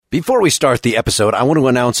Before we start the episode, I want to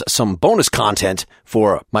announce some bonus content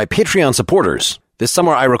for my Patreon supporters. This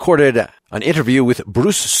summer, I recorded an interview with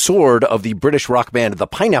Bruce Sword of the British rock band The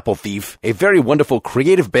Pineapple Thief, a very wonderful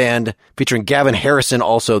creative band featuring Gavin Harrison,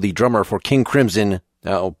 also the drummer for King Crimson.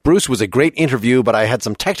 Now, Bruce was a great interview, but I had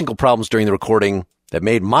some technical problems during the recording that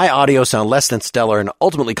made my audio sound less than stellar and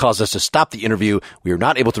ultimately caused us to stop the interview. We were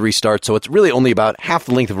not able to restart, so it's really only about half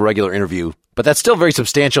the length of a regular interview. But that's still very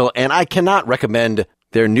substantial, and I cannot recommend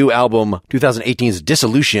their new album, 2018's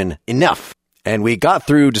Dissolution, enough. And we got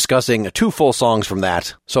through discussing 2 full songs from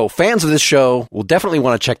that. So fans of this show will definitely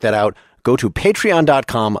want to check that out. Go to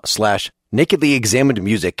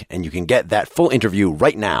patreon.com/nakedlyexaminedmusic, and you can get that full interview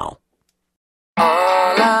right now. All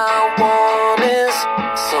I want is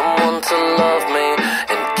someone to love me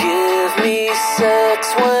and give me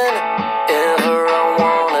sex whenever I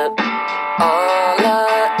want it. All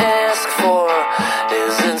I ask for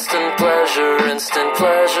is instant pleasure, instant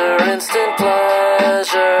pleasure, instant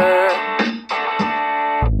pleasure.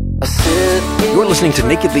 You're listening to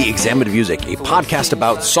Nakedly Examined Music, a podcast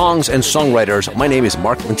about songs and songwriters. My name is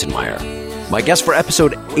Mark Linsenmeyer. My guest for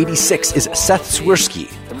episode 86 is Seth Swirsky.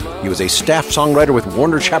 He was a staff songwriter with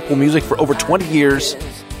Warner Chappell Music for over 20 years,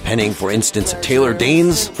 penning, for instance, Taylor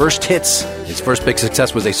Dayne's first hits. His first big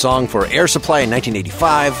success was a song for Air Supply in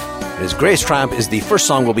 1985. His greatest triumph is the first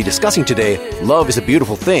song we'll be discussing today, Love is a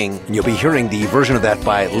Beautiful Thing, and you'll be hearing the version of that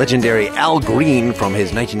by legendary Al Green from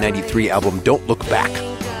his 1993 album Don't Look Back.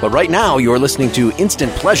 But right now, you're listening to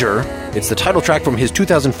Instant Pleasure. It's the title track from his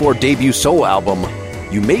 2004 debut solo album.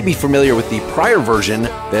 You may be familiar with the prior version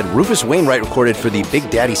that Rufus Wainwright recorded for the Big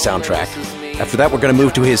Daddy soundtrack. After that, we're going to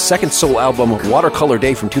move to his second solo album, Watercolor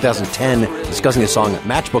Day from 2010, discussing the song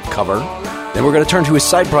Matchbook Cover. Then we're going to turn to his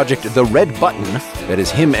side project, The Red Button. That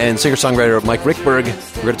is him and singer-songwriter Mike Rickberg.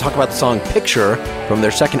 We're going to talk about the song Picture from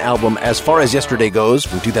their second album, As Far As Yesterday Goes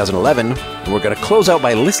from 2011. And we're going to close out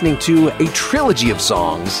by listening to a trilogy of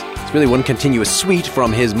songs. It's really one continuous suite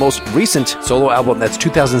from his most recent solo album, that's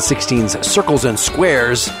 2016's Circles and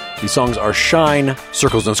Squares. These songs are Shine,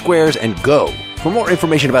 Circles and Squares, and Go. For more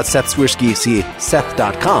information about Seth Swirsky, see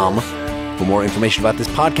Seth.com. For more information about this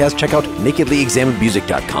podcast, check out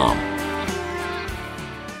nakedlyexaminedmusic.com.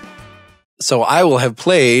 So I will have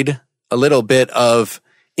played a little bit of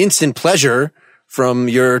Instant Pleasure from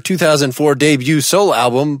your 2004 debut solo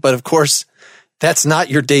album, but of course, that's not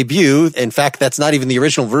your debut. In fact, that's not even the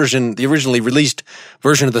original version, the originally released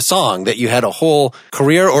version of the song, that you had a whole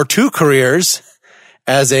career or 2 careers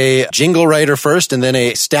as a jingle writer first and then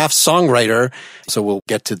a staff songwriter. So we'll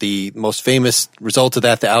get to the most famous result of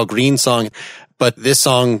that, the Al Green song. But this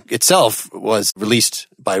song itself was released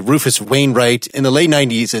by Rufus Wainwright in the late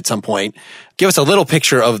 90s at some point. Give us a little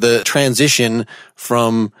picture of the transition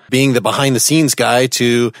from being the behind-the-scenes guy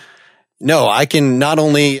to, no, I can not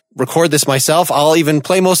only record this myself, I'll even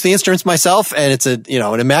play most of the instruments myself, and it's an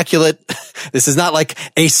immaculate, this is not like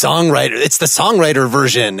a songwriter, it's the songwriter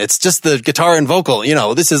version, it's just the guitar and vocal,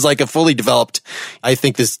 this is like a fully developed, I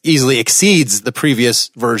think this easily exceeds the previous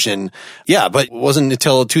version. Yeah, but it wasn't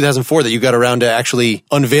until 2004 that you got around to actually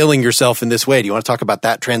unveiling yourself in this way. Do you want to talk about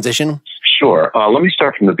that transition? Sure. Let me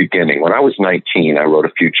start from the beginning. When I was 19, I wrote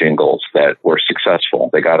a few jingles that were successful.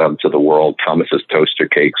 They got out into the world. Thomas's Toaster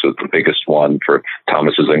Cakes was the biggest one for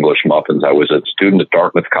Thomas's English Muffins. I was a student at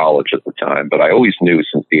Dartmouth College at the time, but I always knew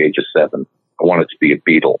since the age of 7 I wanted to be a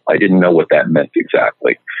Beatle. I didn't know what that meant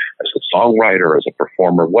exactly. As a songwriter, as a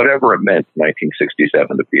performer, whatever it meant in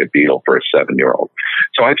 1967 to be a Beatle for a 7-year-old.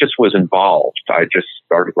 So I just was involved. I just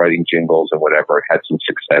started writing jingles and whatever, had some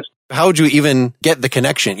success. How would you even get the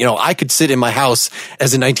connection? I could sit in my house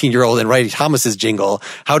as a 19-year-old and write Thomas's jingle.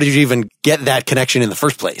 How did you even get that connection in the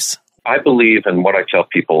first place? I believe, and what I tell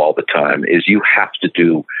people all the time, is you have to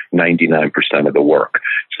do 99% of the work.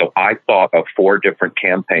 So I thought of 4 different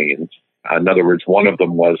campaigns. In other words, one of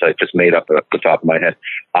them was, I just made up at the top of my head,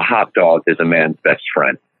 a hot dog is a man's best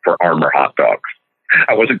friend for Armour hot dogs.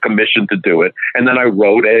 I wasn't commissioned to do it. And then I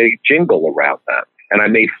wrote a jingle around that. And I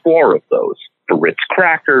made 4 of those for Ritz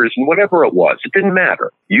crackers and whatever it was. It didn't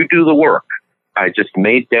matter. You do the work. I just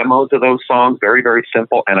made demos of those songs, very, very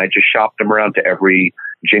simple. And I just shopped them around to every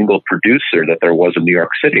jingle producer that there was in New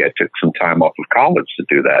York City. I took some time off of college to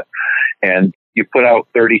do that. And you put out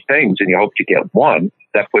 30 things and you hope to get one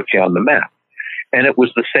that puts you on the map. And it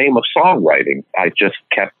was the same of songwriting. I just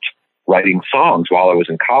kept writing songs while I was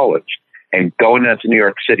in college and going out to New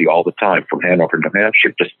York City all the time from Hanover, New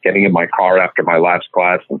Hampshire, just getting in my car after my last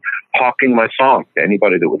class and hawking my songs to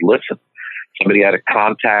anybody that would listen. Somebody had a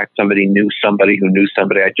contact, somebody knew somebody who knew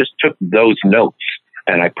somebody. I just took those notes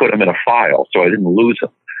and I put them in a file so I didn't lose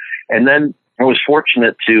them. And then I was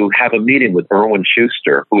fortunate to have a meeting with Erwin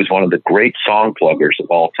Schuster, who was one of the great song pluggers of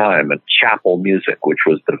all time at Chapel Music, which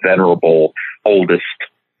was the venerable, oldest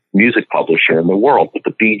music publisher in the world, with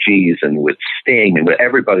the Bee Gees and with Sting and with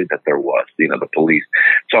everybody that there was, you know, the Police.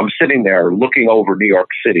 So I'm sitting there looking over New York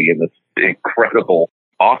City in this incredible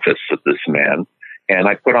office of this man, and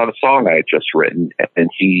I put on a song I had just written,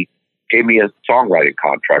 and he gave me a songwriting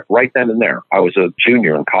contract right then and there. I was a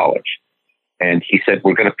junior in college. And he said,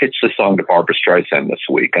 we're going to pitch the song to Barbra Streisand this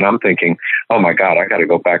week. And I'm thinking, oh, my God, I got to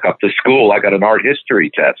go back up to school. I got an art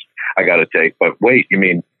history test I got to take. But wait, you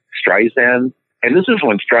mean Streisand? And this is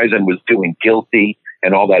when Streisand was doing Guilty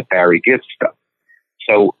and all that Barry Gibb stuff.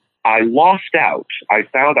 So I lost out. I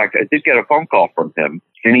found I did get a phone call from him.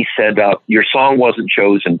 And he said, your song wasn't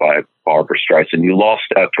chosen by Barbra Streisand. You lost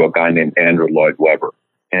out to a guy named Andrew Lloyd Webber.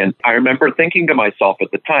 And I remember thinking to myself at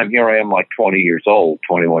the time, here I am like 20 years old,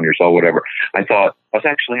 21 years old, whatever. I thought, I was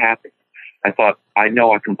actually happy. I thought, I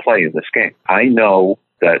know I can play in this game. I know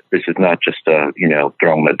that this is not just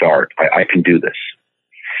throwing a dart. I can do this.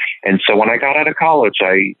 And so when I got out of college,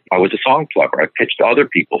 I was a song plugger. I pitched other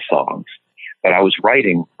people's songs, but I was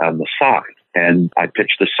writing on the side. And I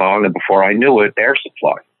pitched the song, and before I knew it, Air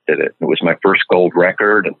Supply did it. It was my first gold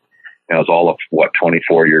record, and I was all of,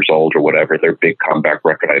 24 years old or whatever, their big comeback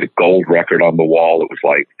record. I had a gold record on the wall. It was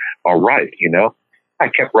like, all right, I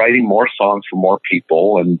kept writing more songs for more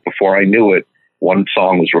people. And before I knew it, one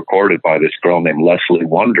song was recorded by this girl named Leslie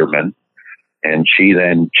Wonderman. And she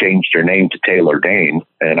then changed her name to Taylor Dayne.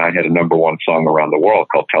 And I had a number one song around the world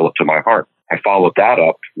called Tell It to My Heart. I followed that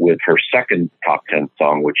up with her second top 10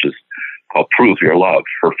 song, which is called Prove Your Love,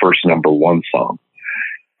 her first number one song.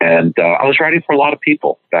 And I was writing for a lot of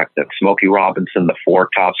people back then. Smokey Robinson, the Four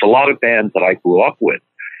Tops, a lot of bands that I grew up with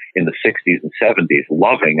in the 60s and 70s,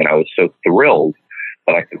 loving. And I was so thrilled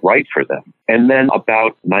that I could write for them. And then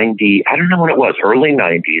about 90, I don't know when it was, early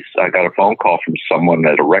 90s, I got a phone call from someone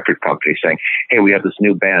at a record company saying, hey, we have this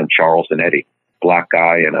new band, Charles and Eddie, black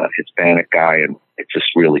guy and a Hispanic guy, and it's just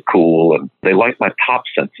really cool. And they liked my pop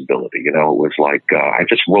sensibility. It was like I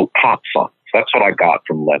just wrote pop songs. That's what I got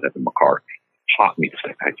from Lennon and McCartney. Pop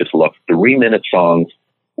music. I just love 3-minute songs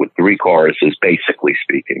with 3 choruses, basically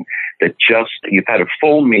speaking, that just, you've had a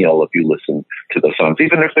full meal if you listen to the songs,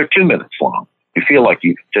 even if they're 2 minutes long. You feel like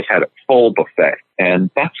you've just had a full buffet. And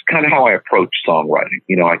that's kind of how I approach songwriting.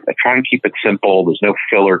 I try and keep it simple. There's no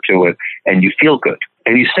filler to it. And you feel good.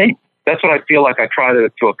 And you sing. That's what I feel like I try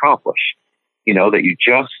to accomplish. That you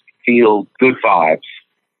just feel good vibes.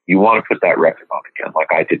 You want to put that record on again, like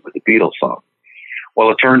I did with the Beatles song. Well,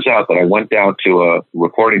 it turns out that I went down to a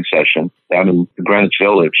recording session down in Greenwich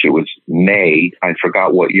Village. It was May. I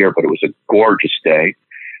forgot what year, but it was a gorgeous day.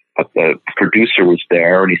 But the producer was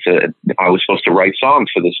there, and he said I was supposed to write songs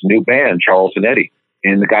for this new band, Charles and Eddie.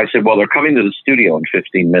 And the guy said, well, they're coming to the studio in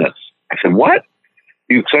 15 minutes. I said, what?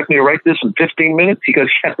 You expect me to write this in 15 minutes? He goes,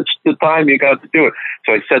 yeah, it's the time you got to do it.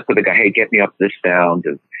 So I said to the guy, hey, get me up this sound,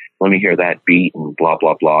 and let me hear that beat, and blah,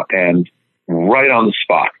 blah, blah. And right on the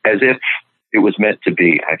spot, as if it was meant to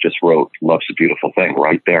be, I just wrote Love's a Beautiful Thing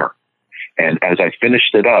right there. And as I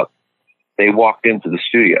finished it up, they walked into the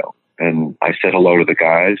studio, and I said hello to the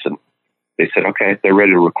guys, and they said, okay, they're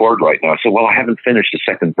ready to record right now. I said, well, I haven't finished the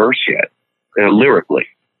second verse yet, lyrically.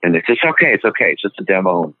 And they said, it's okay. It's just a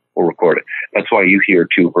demo, and we'll record it. That's why you hear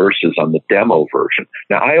 2 verses on the demo version.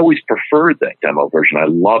 Now, I always preferred that demo version. I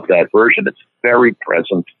love that version. It's very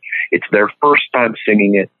present. It's their first time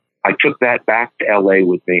singing it. I took that back to LA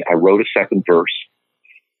with me. I wrote a second verse,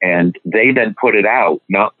 and they then put it out,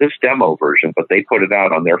 not this demo version, but they put it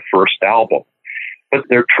out on their first album. But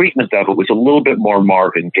their treatment of it was a little bit more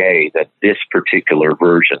Marvin Gaye than this particular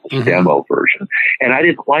version, this demo version. And I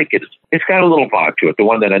didn't like it. It's got a little vibe to it, the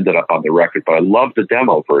one that ended up on the record, but I love the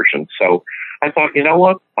demo version. So I thought, you know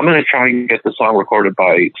what? I'm going to try and get the song recorded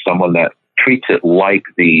by someone that treats it like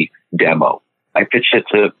the demo. I pitched it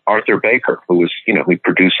to Arthur Baker, who was, he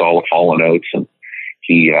produced all of Hall & Oates, and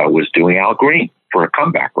he was doing Al Green for a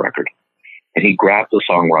comeback record. And he grabbed the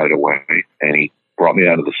song right away, and he brought me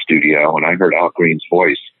out of the studio, and I heard Al Green's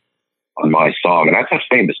voice on my song. And that's how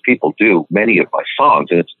famous people do many of my songs,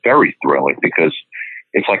 and it's very thrilling because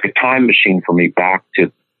it's like a time machine for me back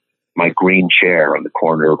to my green chair in the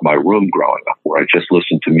corner of my room growing up, where I just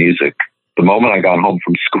listened to music. The moment I got home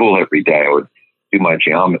from school every day, I would do my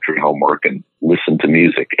geometry homework and listen to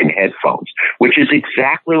music in headphones, which is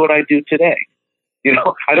exactly what I do today.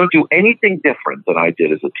 I don't do anything different than I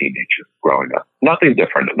did as a teenager growing up. Nothing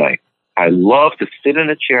different at night. I love to sit in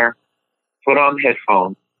a chair, put on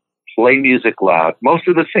headphones, play music loud, most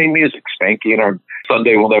of the same music, Spanky and Our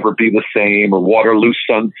Sunday Will Never Be the Same, or Waterloo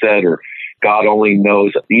Sunset, or God Only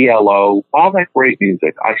Knows, ELO, all that great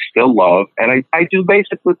music I still love. And I do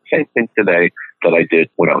basically the same thing today that I did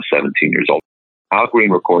when I was 17 years old. Al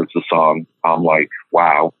Green records the song. I'm like,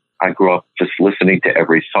 wow, I grew up just listening to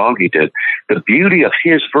every song he did. The beauty of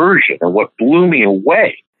his version and what blew me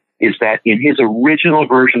away is that in his original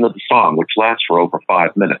version of the song, which lasts for over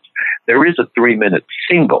 5 minutes, there is a 3-minute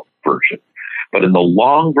single version. But in the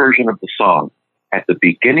long version of the song, at the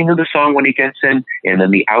beginning of the song when he gets in, and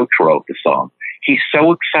then the outro of the song, he's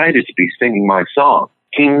so excited to be singing my song.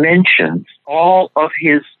 He mentions all of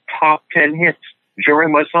his top 10 hits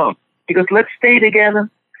during my song. He goes, let's stay together,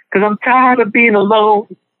 because I'm tired of being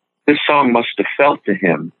alone. This song must have felt to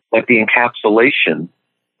him like the encapsulation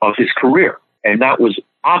of his career. And that was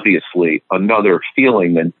obviously another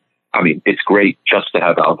feeling. And I mean, it's great just to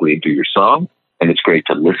have Al Green do your song, and it's great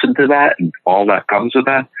to listen to that and all that comes with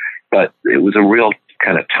that. But it was a real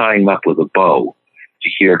kind of tying up with a bow to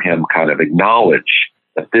hear him kind of acknowledge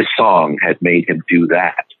that this song had made him do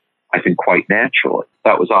that, I think, quite naturally.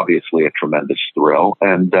 That was obviously a tremendous thrill.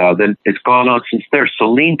 And then it's gone on since there.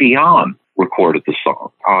 Celine Dion recorded the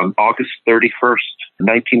song on August 31st,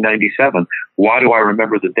 1997. Why do I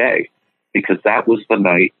remember the day? Because that was the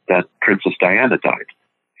night that Princess Diana died.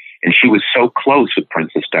 And she was so close with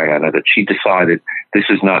Princess Diana that she decided, this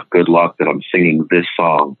is not good luck that I'm singing this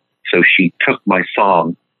song. So she took my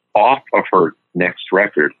song off of her next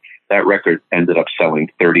record. That record ended up selling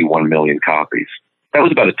 31 million copies. That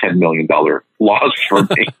was about a $10 million loss for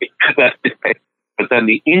me that day. But then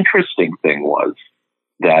the interesting thing was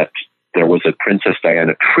that there was a Princess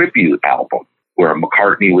Diana tribute album where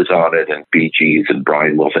McCartney was on it and Bee Gees and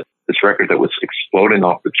Brian Wilson. This record that was exploding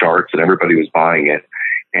off the charts and everybody was buying it.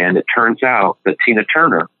 And it turns out that Tina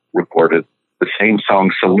Turner recorded the same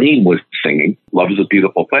song Celine was singing, Love is a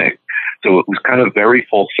Beautiful Thing. So it was kind of very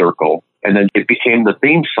full circle. And then it became the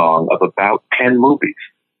theme song of about 10 movies.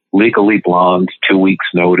 Legally Blonde, 2 Weeks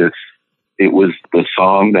Notice. It was the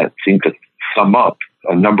song that seemed to sum up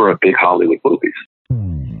a number of big Hollywood movies.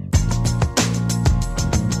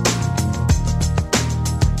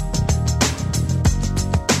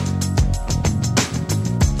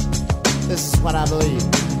 This is what I believe.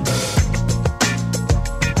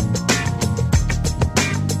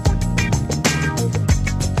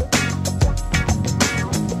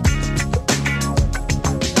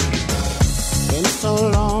 Been so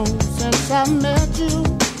long since I met you,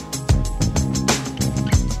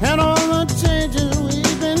 and all the changes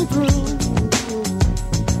we've been through,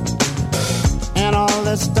 and all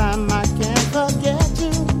this time I can't forget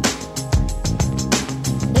you.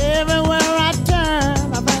 Everywhere I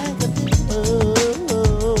turn, I think of you.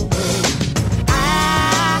 I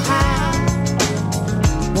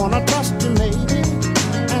wanna trust you, maybe,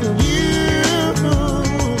 and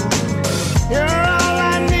you're all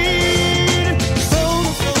I need. Soul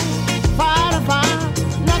to soul, fire to fire,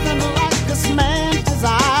 nothing like this man's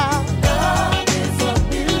desire. Love is a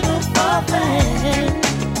beautiful thing.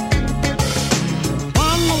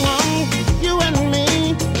 One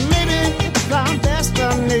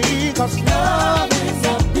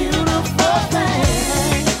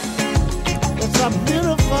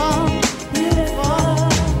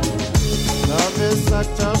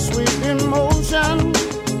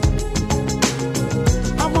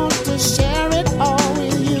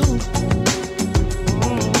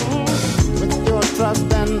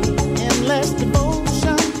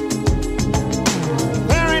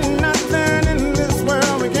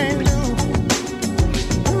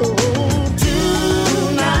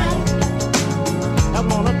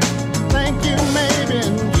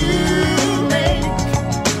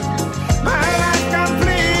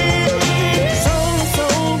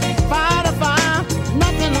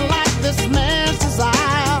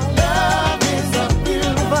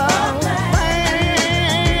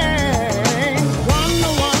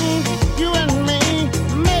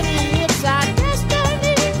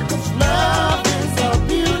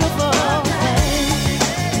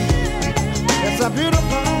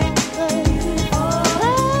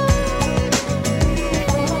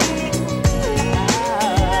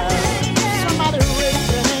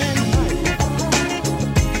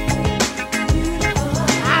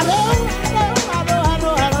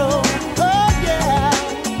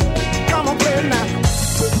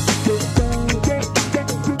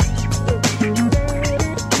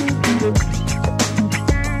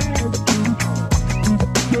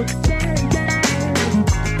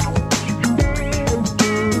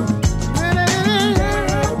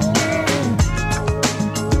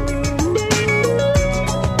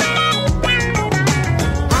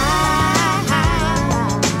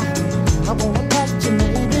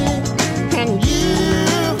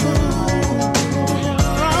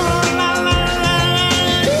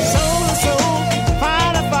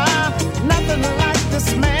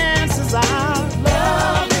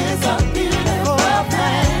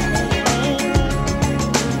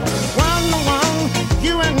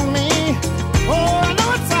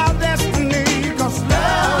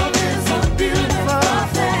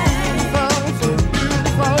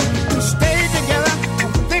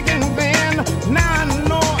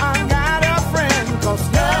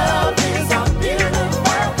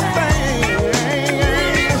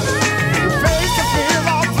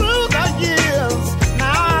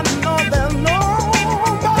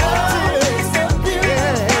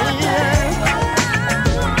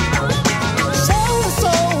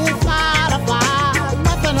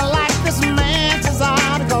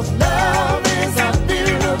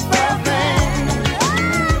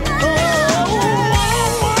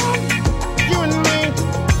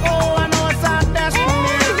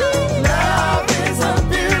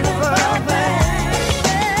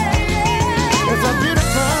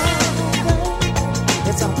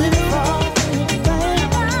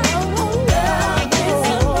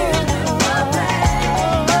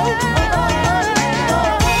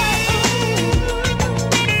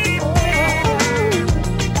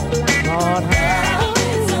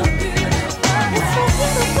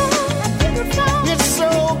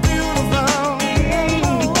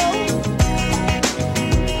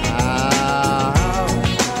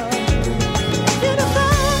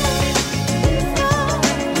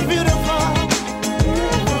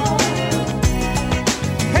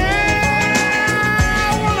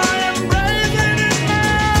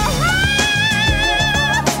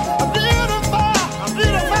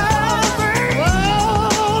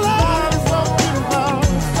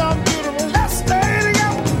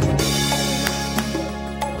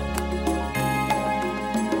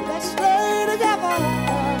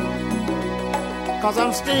 'cause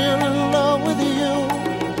I'm still in love with you.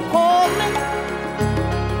 Hold me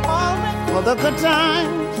for the good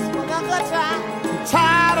times, I'm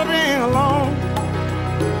tired of being alone.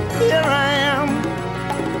 Here I am.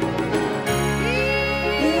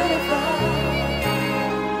 Beautiful.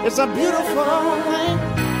 It's a beautiful thing.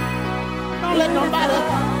 Don't let nobody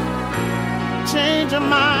change your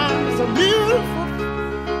mind. It's a beautiful,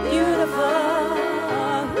 beautiful.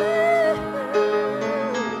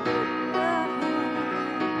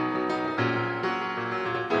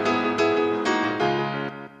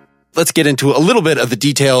 Let's get into a little bit of the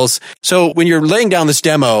details. So when you're laying down this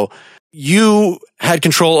demo, you had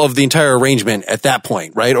control of the entire arrangement at that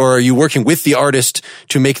point, right? Or are you working with the artist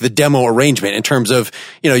to make the demo arrangement in terms of,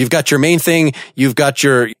 you've got your main thing, you've got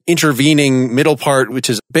your intervening middle part, which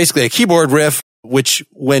is basically a keyboard riff, which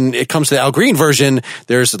when it comes to the Al Green version,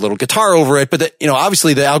 there's a little guitar over it. But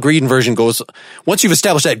obviously the Al Green version goes, once you've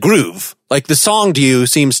established that groove, like the song to you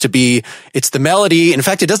seems to be, it's the melody. In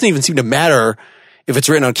fact, it doesn't even seem to matter if it's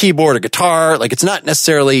written on keyboard or guitar. Like, it's not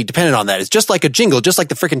necessarily dependent on that. It's just like a jingle, just like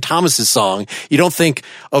the frickin' Thomas's song. You don't think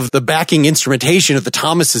of the backing instrumentation of the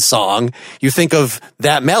Thomas's song. You think of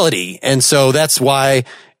that melody. And so that's why,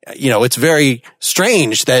 it's very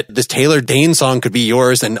strange that this Taylor Dayne song could be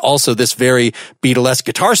yours and also this very Beatlesque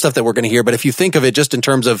guitar stuff that we're going to hear. But if you think of it just in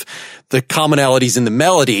terms of the commonalities in the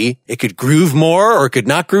melody, it could groove more or it could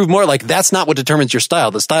not groove more. Like, that's not what determines your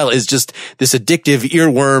style. The style is just this addictive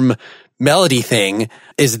earworm melody thing.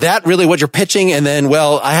 Is that really what you're pitching? And then,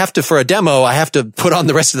 for a demo, I have to put on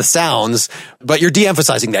the rest of the sounds, but you're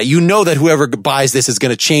de-emphasizing that. You know that whoever buys this is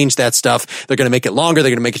going to change that stuff. They're going to make it longer.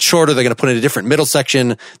 They're going to make it shorter. They're going to put in a different middle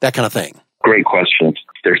section, that kind of thing. Great questions.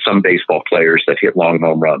 There's some baseball players that hit long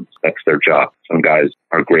home runs. That's their job. Some guys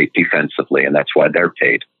are great defensively, and that's why they're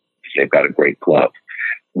paid. They've got a great glove.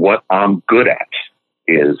 What I'm good at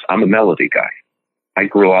is I'm a melody guy. I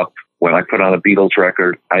grew up, when I put on a Beatles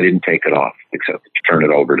record, I didn't take it off except to turn it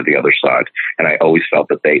over to the other side. And I always felt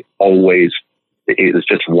that it was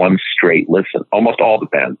just one straight listen. Almost all the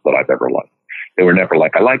bands that I've ever liked, they were never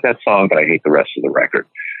like, I like that song, but I hate the rest of the record.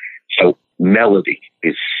 So melody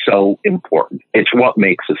is so important. It's what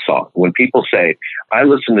makes a song. When people say, I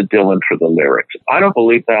listen to Dylan for the lyrics, I don't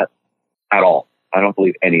believe that at all. I don't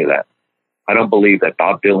believe any of that. I don't believe that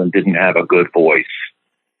Bob Dylan didn't have a good voice.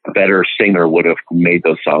 A better singer would have made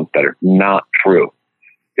those songs better. Not true.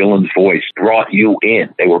 Dylan's voice brought you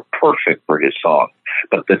in. They were perfect for his songs.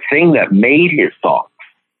 But the thing that made his songs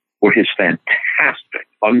were his fantastic,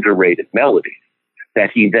 underrated melodies that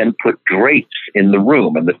he then put drapes in the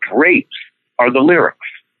room. And the drapes are the lyrics.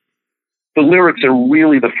 The lyrics are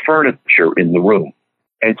really the furniture in the room.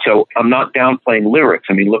 And so I'm not downplaying lyrics.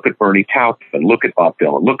 I mean, look at Bernie Taupin, look at Bob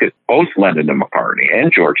Dylan, look at both Lennon and McCartney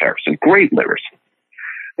and George Harrison. Great lyricists.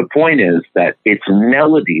 The point is that it's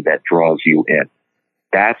melody that draws you in.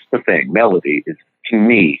 That's the thing. Melody is, to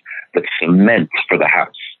me, the cement for the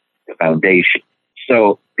house, the foundation.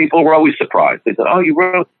 So people were always surprised. They said, oh, you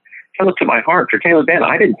wrote Tell It to My Heart for Taylor Dayne.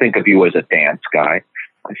 I didn't think of you as a dance guy.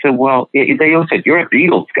 I said, well, they always said, you're a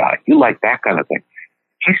Beatles guy. You like that kind of thing.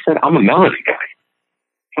 I said, I'm a melody guy.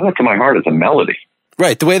 Tell It to My Heart is a melody.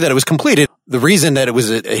 Right. The way that it was completed, the reason that it was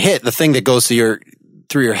a hit, the thing that goes through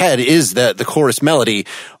your head is the chorus melody,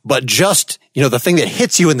 but just, the thing that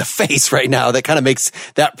hits you in the face right now that kind of makes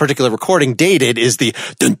that particular recording dated is the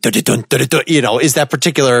dun, dun, dun, dun, dun, dun, is that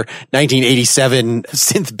particular 1987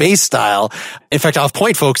 synth bass style. In fact, I'll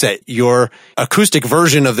point folks at your acoustic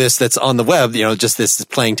version of this that's on the web, just this is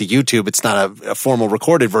playing to YouTube. It's not a formal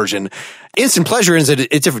recorded version. Instant Pleasure is a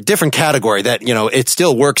different category that, it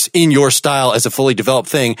still works in your style as a fully developed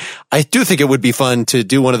thing. I do think it would be fun to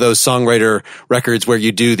do one of those songwriter records where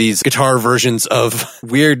you do these guitar versions of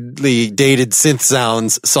weirdly dated synth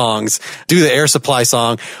songs, do the Air Supply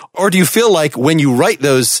song. Or do you feel like when you write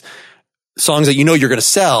those songs that you're going to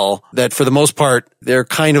sell, that for the most part, they're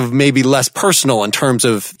kind of maybe less personal in terms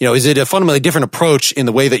of, is it a fundamentally different approach in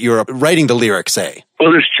the way that you're writing the lyrics, say?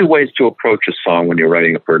 Well, there's two ways to approach a song when you're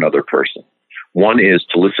writing it for another person. One is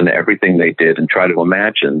to listen to everything they did and try to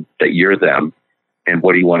imagine that you're them. And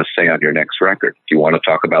what do you want to say on your next record? Do you want to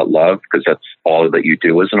talk about love because that's all that you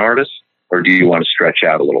do as an artist? Or do you want to stretch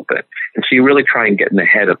out a little bit? And so you really try and get in the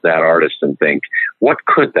head of that artist and think, what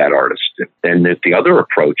could that artist do? And if the other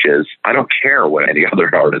approach is, I don't care what any other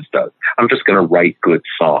artist does. I'm just going to write good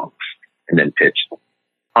songs and then pitch them.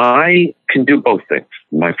 I can do both things.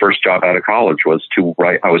 My first job out of college was to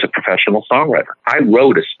write. I was a professional songwriter. I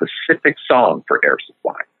wrote a specific song for Air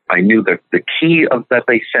Supply. I knew the key of that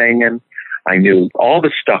they sang in. I knew all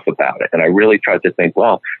the stuff about it. And I really tried to think,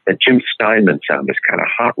 well, that Jim Steinman sound is kind of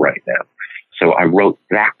hot right now. So I wrote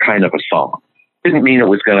that kind of a song. Didn't mean it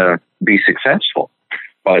was going to be successful,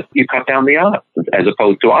 but you cut down the odds as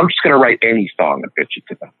opposed to, I'm just going to write any song and pitch it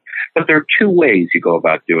to them. But there are two ways you go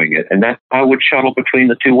about doing it, and that I would shuttle between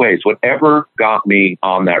the two ways, whatever got me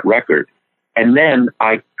on that record. And then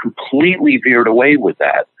I completely veered away with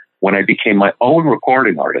that when I became my own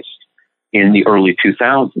recording artist in the early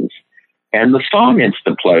 2000s. And the song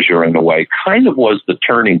Instant Pleasure, in a way, kind of was the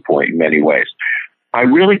turning point in many ways. I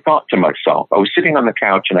really thought to myself, I was sitting on the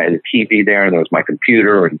couch and I had a TV there and there was my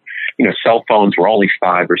computer and, cell phones were only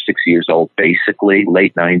 5 or 6 years old, basically,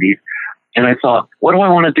 late 90s. And I thought, what do I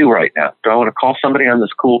want to do right now? Do I want to call somebody on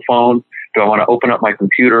this cool phone? Do I want to open up my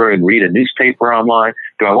computer and read a newspaper online?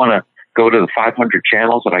 Do I want to go to the 500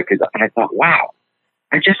 channels that I could? And I thought, wow,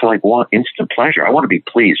 I just want instant pleasure. I want to be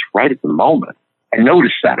pleased right at the moment. I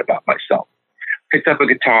noticed that about myself. Picked up a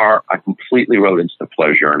guitar. I completely wrote Instant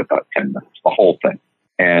Pleasure in about 10 minutes, the whole thing.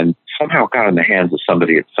 And somehow it got in the hands of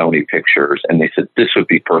somebody at Sony Pictures, and they said this would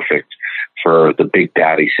be perfect for the Big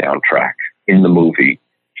Daddy soundtrack in the movie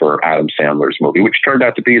for Adam Sandler's movie, which turned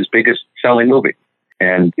out to be his biggest selling movie.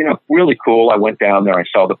 And, really cool. I went down there. I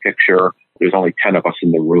saw the picture. There's only 10 of us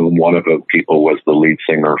in the room. One of the people was the lead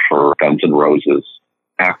singer for Guns N' Roses,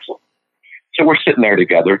 Axl. So we're sitting there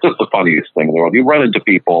together. It's just the funniest thing in the world. You run into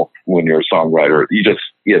people when you're a songwriter.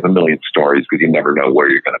 You have a million stories because you never know where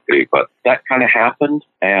you're going to be. But that kind of happened.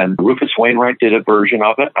 And Rufus Wainwright did a version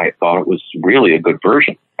of it. I thought it was really a good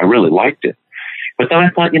version. I really liked it. But then I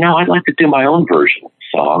thought, I'd like to do my own version of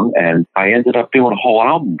the song. And I ended up doing a whole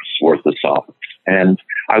album's worth of songs. And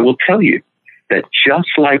I will tell you that just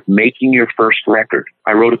like making your first record,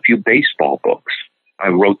 I wrote a few baseball books. I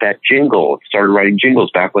wrote that jingle, started writing jingles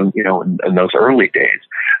back when, in those early days.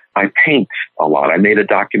 I paint a lot. I made a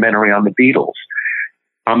documentary on the Beatles.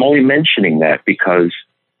 I'm only mentioning that because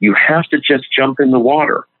you have to just jump in the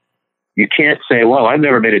water. You can't say, well, I've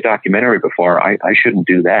never made a documentary before. I shouldn't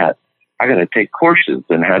do that. I got to take courses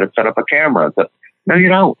and how to set up a camera. But no, you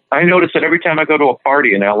don't. I notice that every time I go to a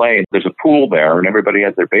party in LA and there's a pool there and everybody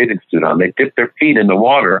has their bathing suit on, they dip their feet in the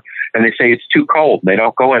water and they say it's too cold and they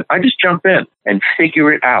don't go in. I just jump in and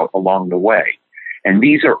figure it out along the way. And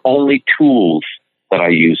these are only tools that I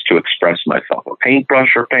use to express myself. A paintbrush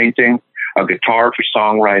for painting, a guitar for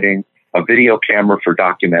songwriting, a video camera for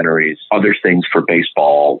documentaries, other things for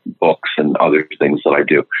baseball books and other things that I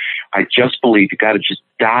do. I just believe you got to just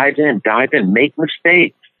dive in, make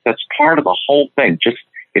mistakes. That's part of the whole thing. Just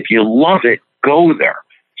if you love it, go there.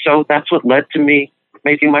 So that's what led to me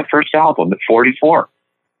making my first album at 44.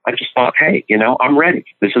 I just thought, hey, I'm ready.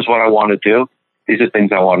 This is what I want to do. These are things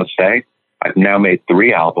I want to say. I've now made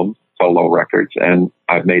 3 albums, solo records, and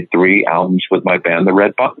I've made 3 albums with my band, The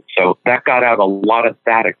Red Button. So that got out a lot of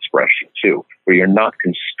that expression too, where you're not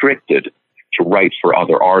constricted to write for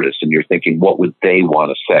other artists and you're thinking, what would they want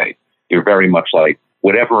to say? You're very much like,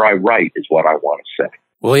 whatever I write is what I want to say.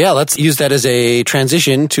 Well, yeah, let's use that as a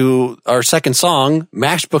transition to our second song,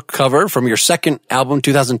 Matchbook cover from your second album,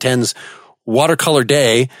 2010's Watercolor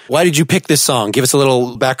Day. Why did you pick this song? Give us a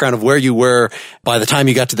little background of where you were by the time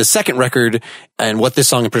you got to the second record and what this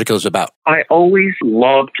song in particular is about. I always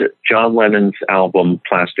loved John Lennon's album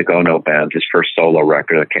Plastic Ono Band, his first solo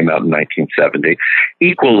record that came out in 1970.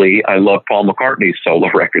 Equally, I love Paul McCartney's solo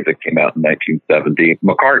record that came out in 1970,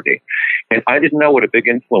 McCartney. And I didn't know what a big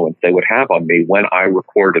influence they would have on me when I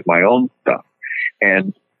recorded my own stuff.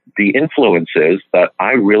 And the influence is that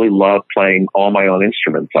I really love playing all my own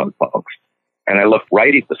instruments on songs. And I love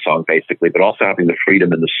writing the song, basically, but also having the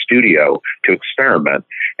freedom in the studio to experiment.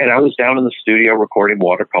 And I was down in the studio recording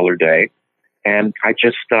Watercolor Day, and I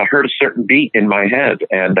just heard a certain beat in my head,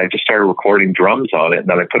 and I just started recording drums on it, and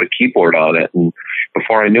then I put a keyboard on it, and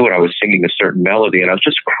before I knew it, I was singing a certain melody, and I was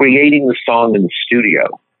just creating the song in the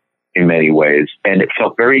studio in many ways, and it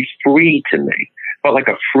felt very free to me. It felt like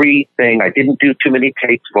a free thing. I didn't do too many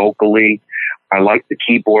takes vocally. I like the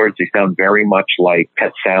keyboards. They sound very much like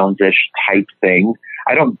Pet Sounds-ish type thing.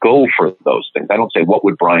 I don't go for those things. I don't say, what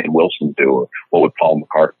would Brian Wilson do or what would Paul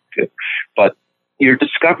McCartney do? But you're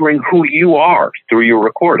discovering who you are through your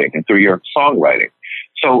recording and through your songwriting.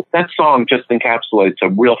 So that song just encapsulates a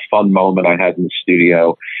real fun moment I had in the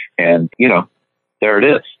studio. And, there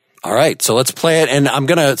it is. All right, so let's play it. And I'm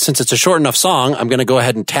going to, since it's a short enough song, I'm going to go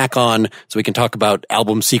ahead and tack on so we can talk about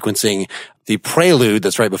album sequencing, the prelude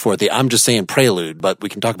that's right before it. I'm just saying prelude, but we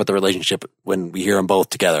can talk about the relationship when we hear them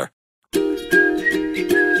both together.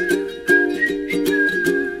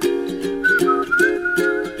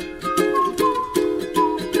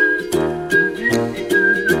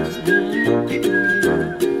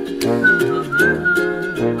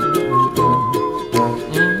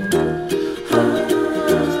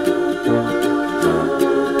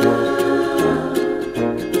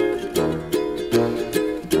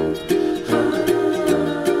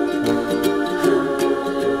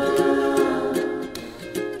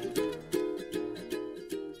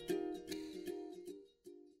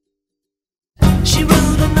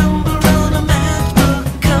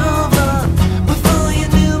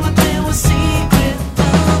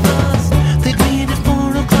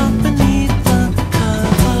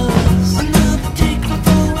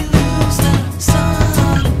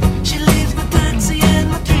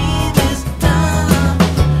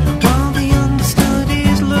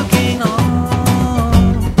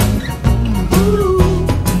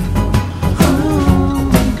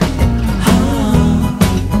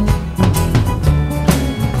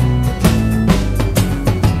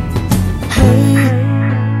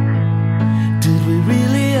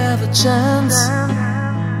 another chance?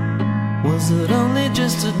 Was it only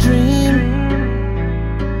just a dream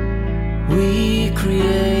we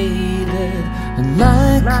created? And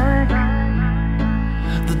like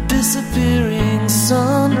the disappearing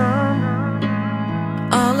sun,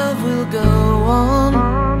 our love will go on,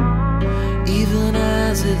 even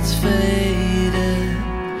as it's faded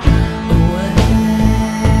away.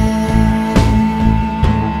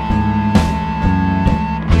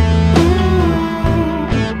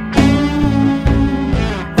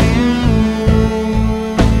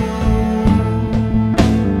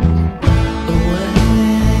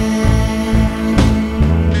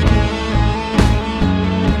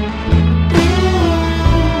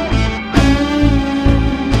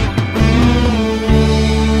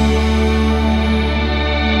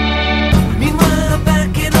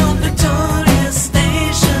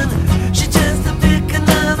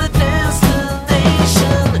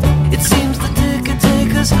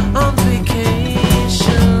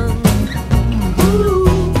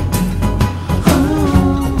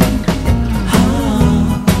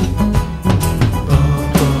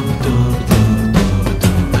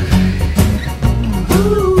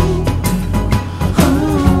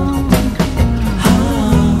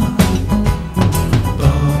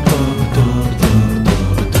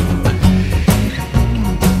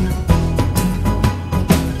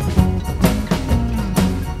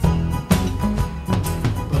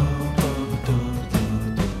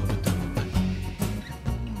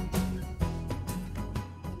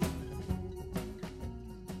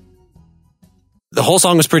 The whole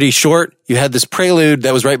song was pretty short. You had this prelude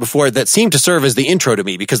that was right before it that seemed to serve as the intro to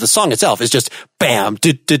me, because the song itself is just bam,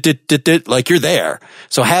 like you're there.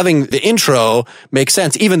 So having the intro makes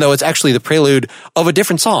sense, even though it's actually the prelude of a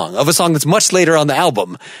different song, of a song that's much later on the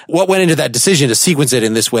album. What went into that decision to sequence it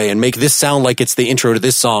in this way and make this sound like it's the intro to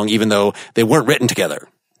this song, even though they weren't written together?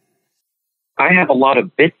 I have a lot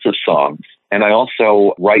of bits of songs, and I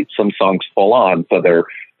also write some songs full on, so they're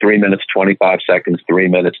 3 minutes, 25 seconds, 3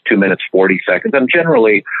 minutes, 2 minutes, 40 seconds. I'm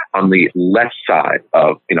generally on the less side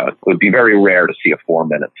of, it would be very rare to see a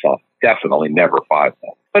 4-minute song. Definitely never 5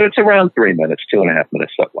 minutes. But it's around 3 minutes, 2.5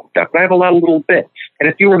 minutes, stuff like that. But I have a lot of little bits. And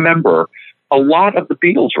if you remember, a lot of the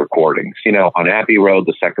Beatles recordings, on Abbey Road,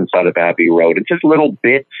 the second side of Abbey Road, it's just little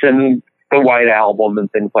bits and the White Album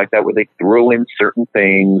and things like that, where they threw in certain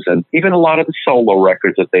things, and even a lot of the solo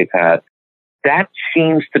records that they've had. That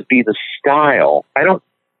seems to be the style. I don't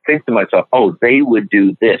think to myself, oh, they would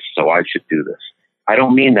do this, so I should do this. I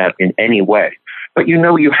don't mean that in any way. But you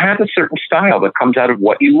have a certain style that comes out of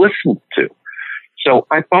what you listen to. So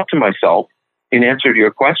I thought to myself, in answer to your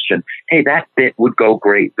question, hey, that bit would go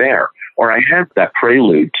great there. Or I had that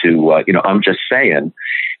prelude to, I'm Just Saying.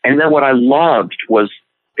 And then what I loved was,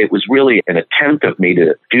 it was really an attempt of me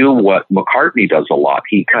to do what McCartney does a lot.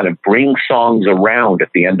 He kind of brings songs around at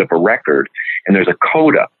the end of a record, and there's a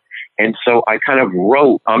coda. And so I kind of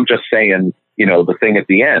wrote, I'm Just Saying, the thing at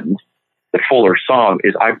the end, the fuller song,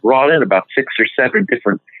 is I brought in about 6 or 7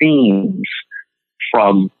 different themes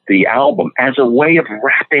from the album as a way of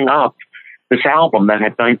wrapping up this album that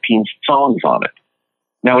had 19 songs on it.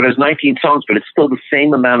 Now it has 19 songs, but it's still the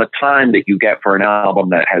same amount of time that you get for an album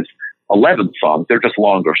that has 11 songs. They're just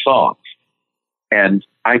longer songs. And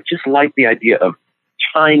I just like the idea of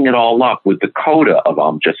tying it all up with the coda of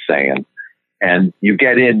I'm Just Saying. And you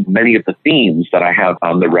get in many of the themes that I have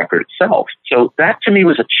on the record itself. So that to me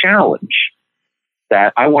was a challenge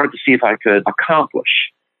that I wanted to see if I could accomplish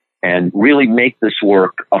and really make this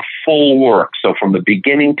work a full work. So from the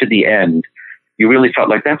beginning to the end, you really felt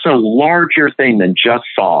like that's a larger thing than just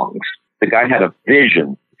songs. The guy had a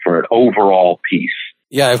vision for an overall piece.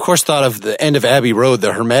 Yeah, I of course thought of the end of Abbey Road,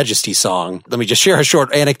 the Her Majesty song. Let me just share a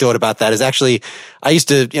short anecdote about that. Is actually, I used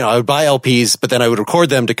to, I would buy LPs, but then I would record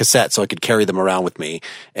them to cassette so I could carry them around with me.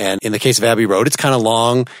 And in the case of Abbey Road, it's kind of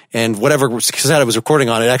long, and whatever cassette I was recording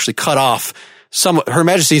on, it actually cut off Her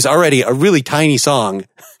Majesty is already a really tiny song,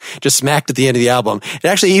 just smacked at the end of the album. It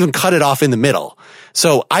actually even cut it off in the middle.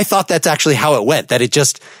 So I thought that's actually how it went,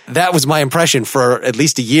 that was my impression for at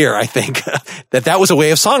least a year, I think, that was a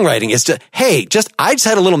way of songwriting, is to, hey, I just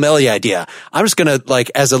had a little melody idea. I'm just going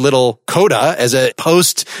to, as a little coda, as a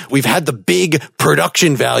post, we've had the big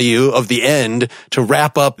production value of the end to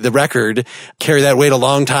wrap up the record, carry that weight a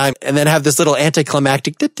long time, and then have this little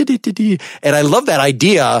anticlimactic, and I love that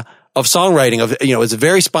idea of songwriting, of, it's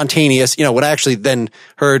very spontaneous. When I actually then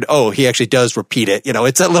heard, oh, he actually does repeat it.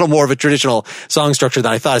 It's a little more of a traditional song structure than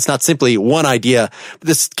I thought. It's not simply one idea.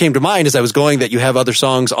 This came to mind as I was going, that you have other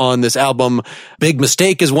songs on this album. Big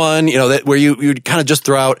Mistake is one, that where you kind of just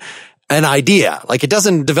throw out an idea. Like, it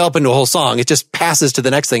doesn't develop into a whole song. It just passes to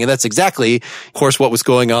the next thing. And that's exactly, of course, what was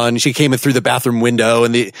going on. She came in through the bathroom window,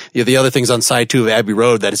 and the other things on side 2 of Abbey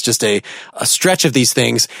Road, that it's just a stretch of these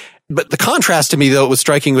things. But the contrast to me, though, was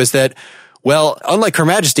striking, was that, well, unlike Her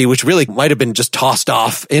Majesty, which really might have been just tossed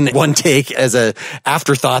off in one take as a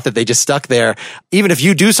afterthought that they just stuck there, even if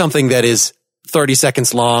you do something that is 30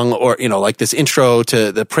 seconds long, or, like this intro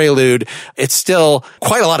to the prelude, it's still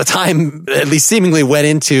quite a lot of time, at least seemingly, went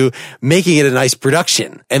into making it a nice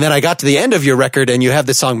production. And then I got to the end of your record, and you have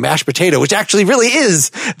the song Mashed Potato, which actually really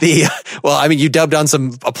is you dubbed on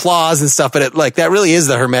some applause and stuff, but that really is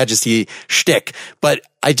the Her Majesty shtick. But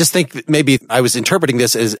I just think maybe I was interpreting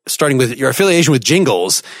this as, starting with your affiliation with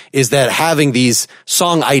Jingles, is that having these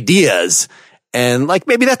song ideas, and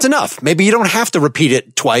maybe that's enough. Maybe you don't have to repeat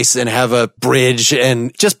it twice and have a bridge,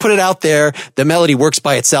 and just put it out there. The melody works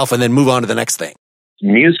by itself, and then move on to the next thing.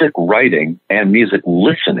 Music writing and music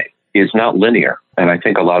listening is not linear. And I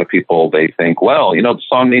think a lot of people, they think, well, the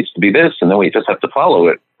song needs to be this, and then we just have to follow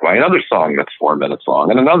it by another song that's 4 minutes long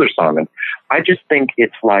and another song. And I just think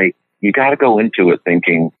it's like, you got to go into it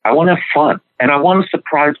thinking, I want to have fun, and I want to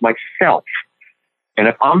surprise myself. And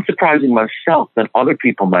if I'm surprising myself, then other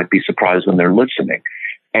people might be surprised when they're listening.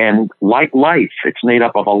 And like life, it's made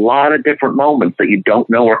up of a lot of different moments that you don't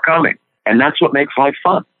know are coming. And that's what makes life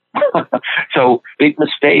fun. So Big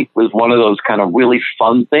Mistake was one of those kind of really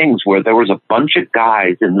fun things where there was a bunch of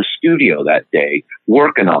guys in the studio that day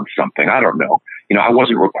working on something. I don't know. I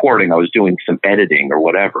wasn't recording. I was doing some editing or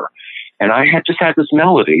whatever. And I had just had this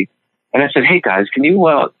melody. And I said, hey, guys, can you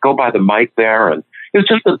go by the mic there? And it was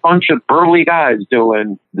just a bunch of burly guys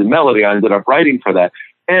doing the melody. I ended up writing for that.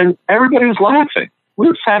 And everybody was laughing. We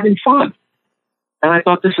were having fun. And I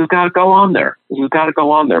thought, this has got to go on there. This has got to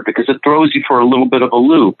go on there, because it throws you for a little bit of a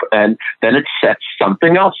loop. And then it sets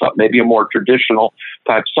something else up, maybe a more traditional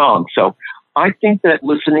type song. So I think that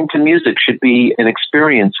listening to music should be an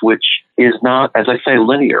experience which is not, as I say,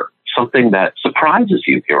 linear, something that surprises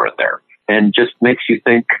you here and there and just makes you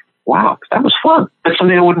think, wow, that was fun. That's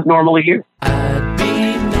something I wouldn't normally hear. I'd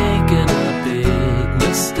be making a big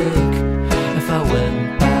mistake if I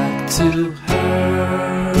went back to her.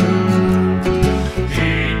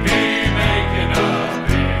 He'd be making a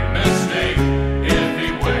big mistake if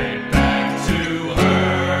he went back to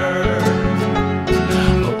her.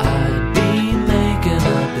 Oh, I'd be making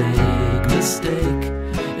a big mistake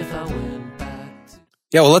if I went back to...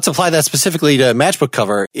 Yeah, well, let's apply that specifically to Matchbook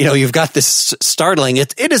Cover. You've got this startling,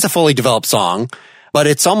 it is a fully developed song, but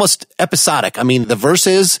it's almost episodic. I mean, the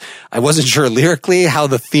verses, I wasn't sure lyrically how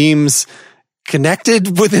the themes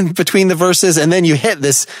connected between the verses. And then you hit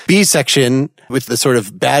this B section with the sort of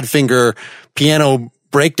Badfinger piano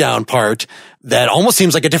breakdown part that almost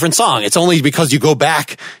seems like a different song. It's only because you go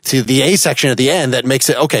back to the A section at the end that makes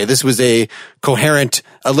it, okay, this was a coherent,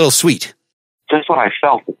 a little sweet. That's what I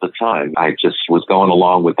felt at the time. I just was going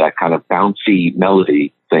along with that kind of bouncy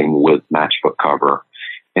melody thing with Matchbook Cover.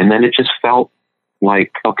 And then it just felt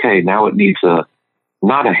like, okay, now it needs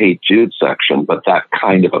not a Hey Jude section, but that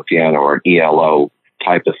kind of a piano or an ELO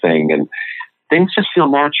type of thing. And things just feel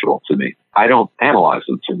natural to me. I don't analyze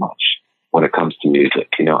them too much when it comes to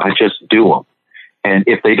music. I just do them. And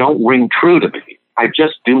if they don't ring true to me, I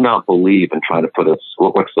just do not believe in trying to put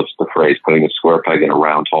what's the phrase, putting a square peg in a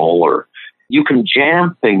round hole. Or you can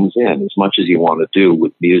jam things in as much as you want to do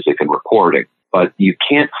with music and recording, but you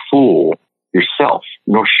can't fool yourself,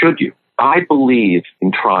 nor should you. I believe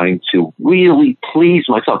in trying to really please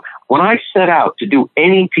myself. When I set out to do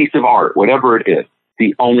any piece of art, whatever it is,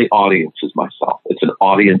 the only audience is myself. It's an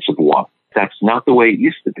audience of one. That's not the way it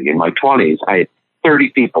used to be. In my 20s, I had 30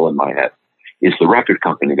 people in my head. Is the record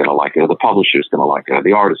company going to like it? Or the publisher's going to like it? Or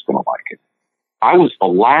the artist's going to like it? I was the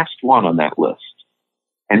last one on that list.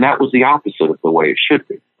 And that was the opposite of the way it should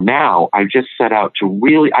be. Now, I just set out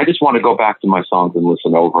to I just want to go back to my songs and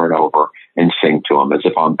listen over and over and sing to them as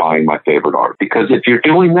if I'm buying my favorite art. Because if you're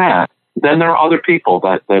doing that, then there are other people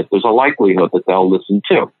that there's a likelihood that they'll listen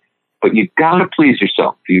to. But you got to please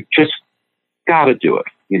yourself. You just got to do it.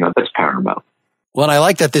 That's paramount. Well, and I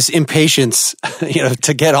like that this impatience,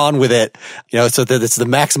 to get on with it, so that it's the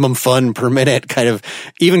maximum fun per minute kind of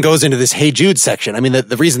even goes into this Hey Jude section. I mean,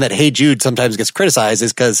 the reason that Hey Jude sometimes gets criticized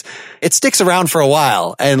is because it sticks around for a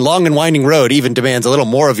while, and Long and Winding Road even demands a little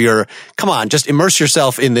more of your, come on, just immerse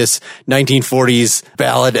yourself in this 1940s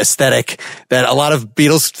ballad aesthetic that a lot of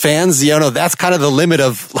Beatles fans, that's kind of the limit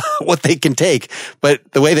of what they can take. But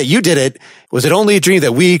the way that you did it, was it only a dream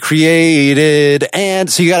that we created? And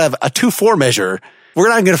so you got a 2/4 measure. We're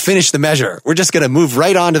not going to finish the measure. We're just going to move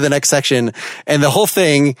right on to the next section. And the whole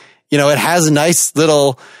thing, it has a nice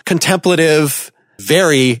little contemplative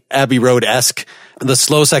very Abbey Road-esque. The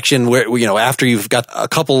slow section where, after you've got a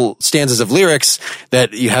couple stanzas of lyrics,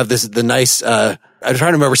 that you have the nice, I'm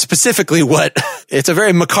trying to remember specifically it's a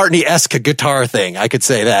very McCartney-esque guitar thing. I could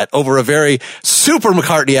say that over a very super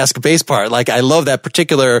McCartney-esque bass part. Like, I love that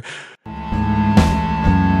particular.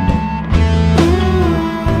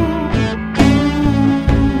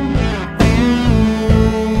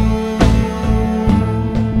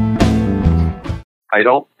 I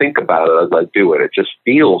don't think about it as I do it. It just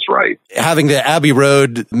feels right. Having the Abbey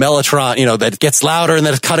Road Mellotron, that gets louder and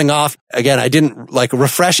then it's cutting off. Again, I didn't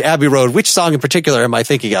refresh Abbey Road. Which song in particular am I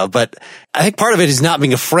thinking of? But I think part of it is not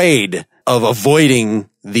being afraid of avoiding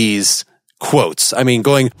these quotes. I mean,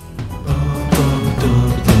 going.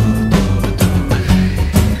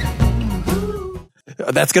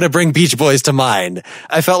 That's going to bring Beach Boys to mind.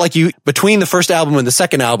 I felt like between the first album and the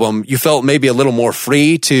second album, you felt maybe a little more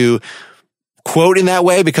free to quote in that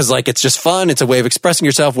way because it's just fun. It's a way of expressing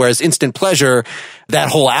yourself. Whereas Instant Pleasure, that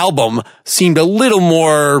whole album seemed a little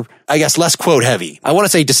more, I guess, less quote heavy. I want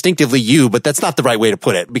to say distinctively you, but that's not the right way to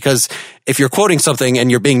put it, because if you're quoting something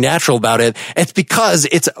and you're being natural about it, it's because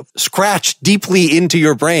it's scratched deeply into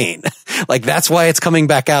your brain. That's why it's coming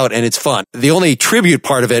back out and it's fun. The only tribute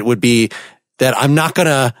part of it would be that I'm not going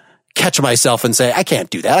to catch myself and say, I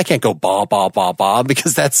can't do that. I can't go ba, ba, ba, ba,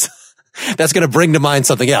 because that's going to bring to mind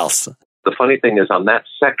something else. The funny thing is, on that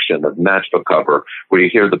section of Matchbook Cover, where you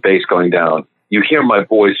hear the bass going down, you hear my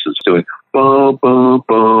voice is doing ba, ba,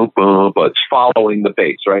 ba, ba, but it's following the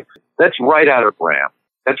bass, right? That's right out of Ram.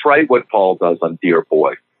 That's right what Paul does on Dear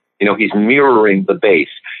Boy. He's mirroring the bass.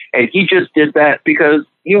 And he just did that because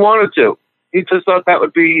he wanted to. He just thought that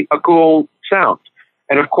would be a cool sound.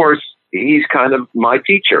 And of course, he's kind of my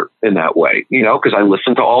teacher in that way, because I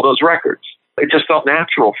listened to all those records. It just felt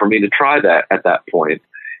natural for me to try that at that point.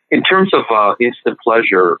 In terms of Instant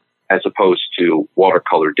Pleasure as opposed to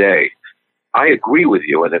Watercolor Day, I agree with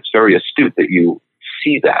you, and it's very astute that you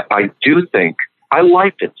see that. I do think I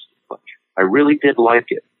liked Instant Pleasure. I really did like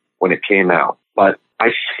it when it came out, but I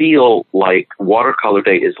feel like Watercolor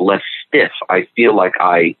Day is less stiff. I feel like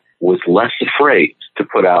I was less afraid to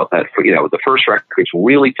put out that, the first record is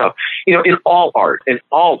really tough. In all art, in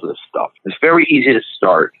all this stuff, it's very easy to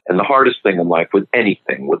start. And the hardest thing in life with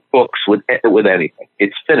anything, with books, with anything,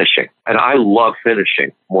 it's finishing. And I love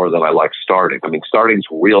finishing more than I like starting. I mean, starting's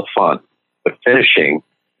real fun, but finishing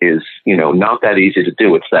is, not that easy to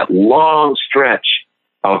do. It's that long stretch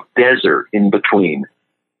of desert in between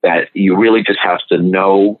that you really just have to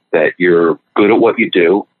know that you're good at what you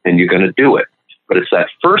do and you're going to do it. But it's that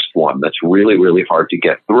first one that's really, really hard to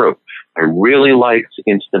get through. I really liked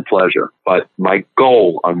Instant Pleasure, but my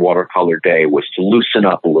goal on Watercolor Day was to loosen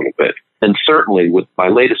up a little bit. And certainly with my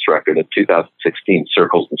latest record in 2016,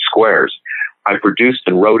 Circles and Squares, I produced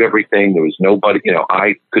and wrote everything. There was nobody,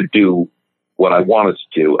 I could do what I wanted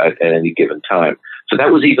to do at any given time. So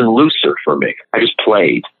that was even looser for me. I just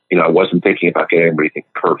played. I wasn't thinking about getting everything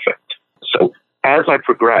perfect. So as I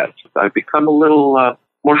progressed, I've become a little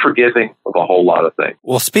more forgiving of a whole lot of things.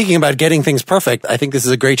 Well, speaking about getting things perfect, I think this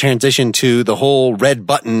is a great transition to the whole Red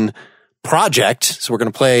Button project. So we're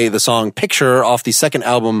going to play the song Picture off the second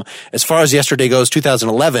album, As Far As Yesterday Goes,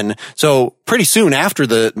 2011. So pretty soon after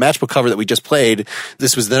the Matchbook Cover that we just played,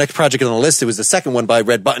 this was the next project on the list. It was the second one by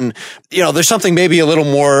Red Button. There's something maybe a little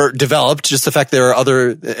more developed, just the fact there are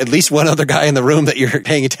at least one other guy in the room that you're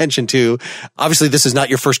paying attention to. Obviously, this is not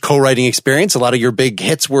your first co-writing experience. A lot of your big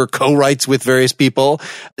hits were co-writes with various people.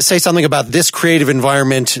 Say something about this creative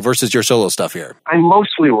environment versus your solo stuff here. I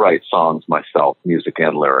mostly write songs myself, music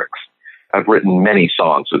and lyrics. I've written many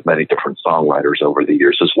songs with many different songwriters over the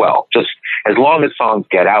years as well. Just as long as songs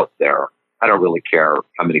get out there, I don't really care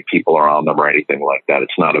how many people are on them or anything like that.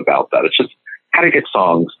 It's not about that. It's just how to get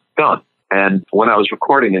songs done. And when I was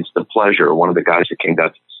recording Instant Pleasure, one of the guys that came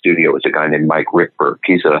down to the studio was a guy named Mike Rickberg.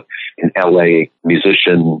 He's an LA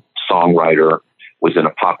musician, songwriter, was in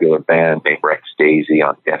a popular band named Rex Daisy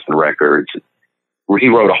on Geffen Records. He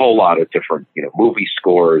wrote a whole lot of different, movie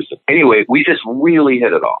scores. Anyway, we just really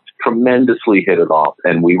hit it off, tremendously hit it off.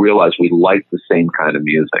 And we realized we liked the same kind of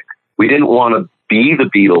music. We didn't want to be the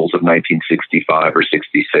Beatles of 1965 or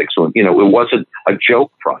 66. It wasn't a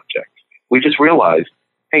joke project. We just realized,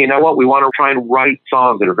 hey, you know what? We want to try and write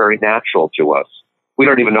songs that are very natural to us. We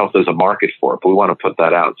don't even know if there's a market for it, but we want to put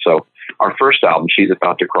that out. So our first album, She's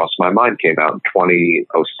About to Cross My Mind, came out in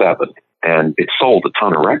 2007. And it sold a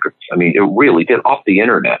ton of records. I mean, it really did. Off the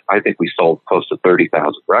internet, I think we sold close to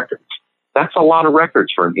 30,000 records. That's a lot of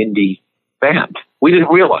records for an indie band. We didn't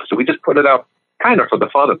realize it. We just put it out kind of for the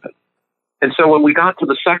fun of it. And so when we got to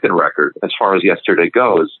the second record, As Far As Yesterday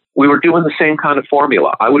Goes, we were doing the same kind of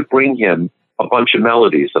formula. I would bring him a bunch of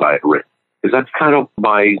melodies that I had written, because that's kind of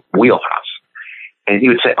my wheelhouse. And he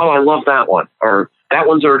would say, oh, I love that one, or that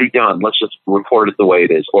one's already done. Let's just record it the way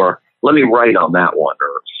it is, or let me write on that one,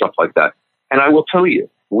 or stuff like that. And I will tell you,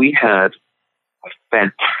 we had a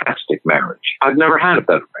fantastic marriage. I've never had a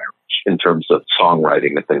better marriage in terms of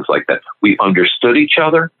songwriting and things like that. We understood each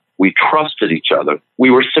other. We trusted each other. We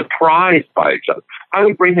were surprised by each other. I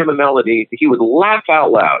would bring him a melody. He would laugh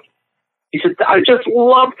out loud. He said, I just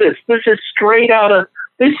love this. This is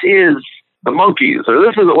this is the Monkees, or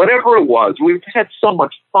this is whatever it was. We've had so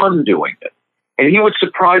much fun doing it. And he would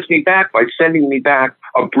surprise me back by sending me back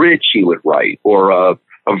a bridge he would write, or a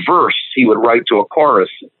verse he would write to a chorus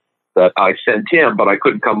that I sent him, but I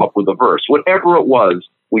couldn't come up with a verse. Whatever it was,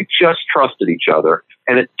 we just trusted each other.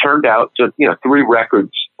 And it turned out to, 3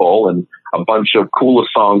 records full and a bunch of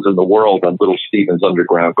coolest songs in the world on Little Steven's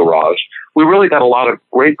Underground Garage. We really got a lot of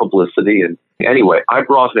great publicity. And anyway, I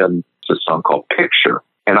brought him a song called Picture,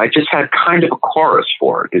 and I just had kind of a chorus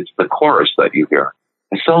for it. It's the chorus that you hear.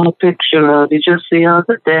 I saw a picture of you just the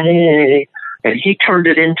other day. And he turned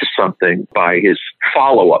it into something by his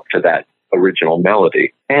follow-up to that original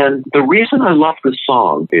melody. And the reason I love this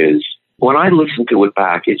song is when I listen to it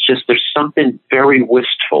back, it's just there's something very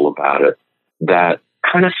wistful about it that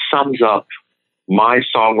kind of sums up my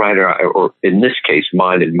songwriter, or in this case,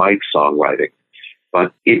 mine and Mike's songwriting.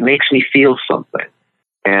 But it makes me feel something.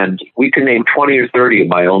 And we can name 20 or 30 of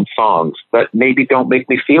my own songs that maybe don't make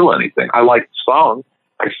me feel anything. I like the song,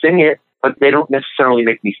 I sing it, but they don't necessarily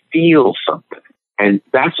make me feel something. And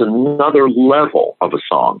that's another level of a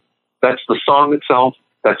song. That's the song itself,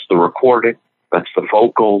 that's the recording, that's the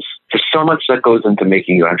vocals. There's so much that goes into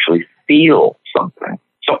making you actually feel something.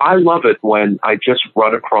 So I love it when I just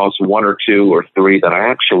run across 1 or 2 or 3 that I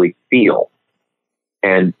actually feel.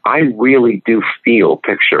 And I really do feel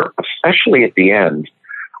Picture, especially at the end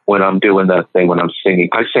when I'm doing that thing, when I'm singing.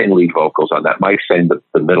 I sang lead vocals on that. Mike sang the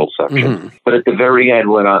middle section. Mm-hmm. But at the very end,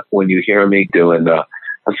 when you hear me doing I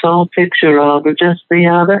saw a picture of her just the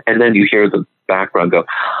other, and then you hear the background go,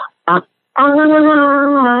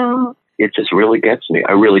 it just really gets me.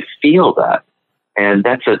 I really feel that. And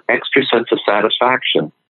that's an extra sense of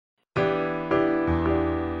satisfaction.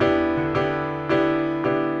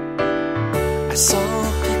 I saw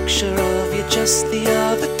a picture of you just the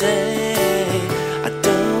other day. I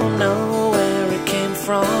don't know where it came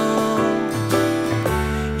from.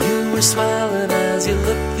 You were smiling as you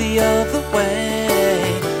looked the other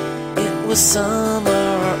way. It was summer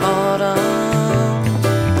or autumn.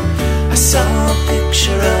 I saw a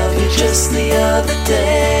picture of you just the other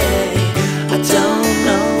day. I don't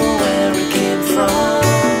know where it came from.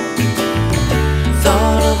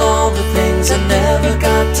 Thought of all the things I never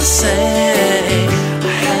got to say.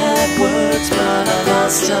 I had words but I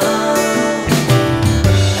lost them.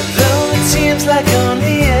 And though it seems like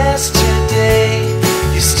only yesterday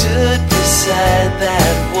you stood beside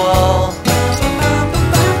that wall, the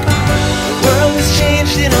world has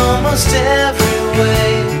changed in almost every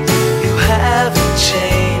way. You haven't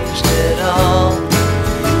changed at all.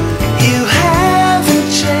 You haven't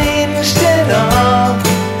changed at all.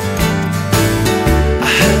 I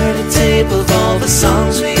heard a tape of all the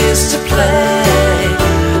songs we used to play.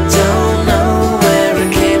 Don't know where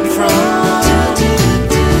it came from.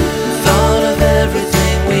 Thought of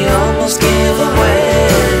everything we almost gave away.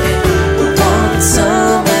 We wanted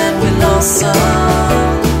some and we lost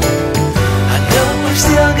some. I know we've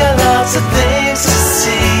still got lots of things to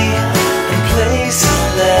see and places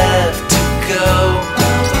left to go.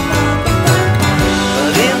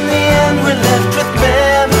 But in the end we're left with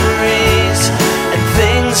memories and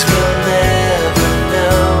things we'll never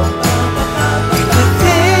know. The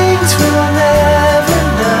things we'll never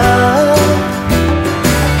know.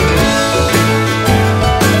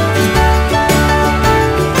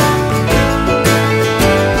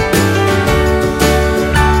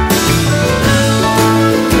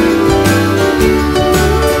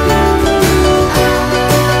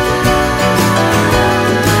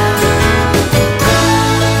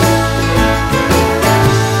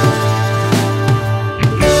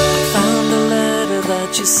 Found a letter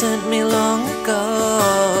that you sent me long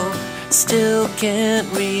ago. Still can't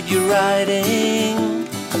read your writing.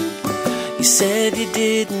 You said you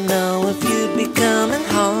didn't know if you'd be coming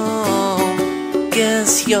home.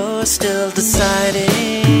 Guess you're still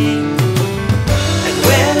deciding. And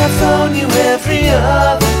when I phone you every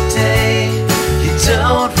other day, you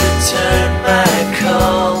don't return my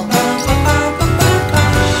call.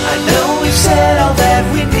 I know we've said all that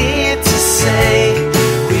we need to say.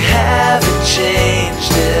 We haven't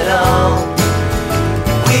changed at all.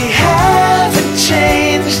 We haven't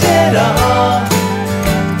changed at all.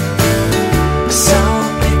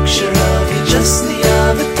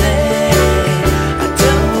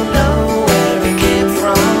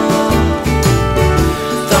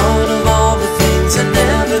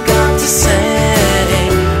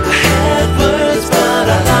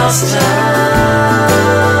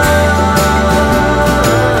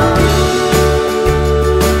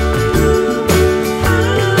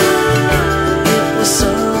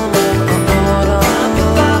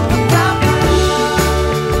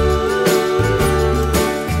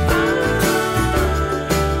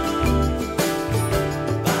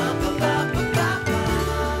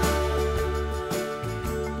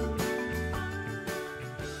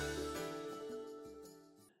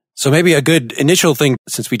 So maybe a good initial thing,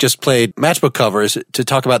 since we just played Matchbook Cover, is to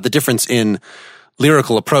talk about the difference in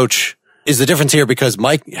lyrical approach. Is the difference here because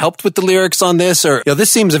Mike helped with the lyrics on this? Or,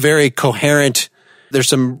 this seems a very coherent, there's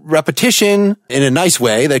some repetition in a nice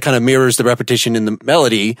way that kind of mirrors the repetition in the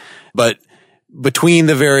melody, but between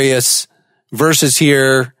the various verses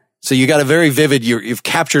here, so you got a very vivid, you've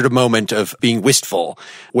captured a moment of being wistful,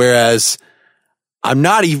 whereas I'm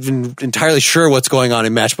not even entirely sure what's going on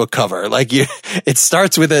in Matchbook Cover. It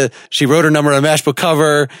starts with she wrote her number on Matchbook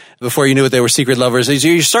Cover before you knew it, they were secret lovers.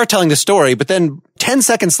 You start telling the story, but then 10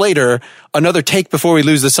 seconds later, another take before we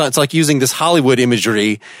lose the sun. It's like using this Hollywood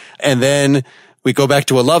imagery. And then we go back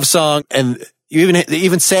to a love song, and you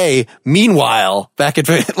even say, meanwhile, back at,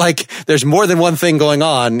 there's more than one thing going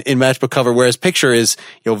on in Matchbook Cover, whereas Picture is,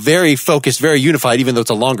 very focused, very unified, even though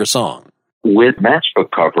it's a longer song. With Matchbook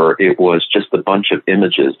Cover, it was just a bunch of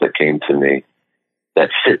images that came to me that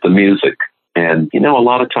fit the music. And, a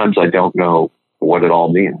lot of times I don't know what it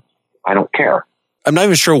all means. I don't care. I'm not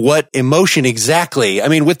even sure what emotion exactly. I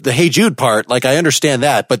mean, with the Hey Jude part, I understand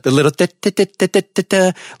that, but the little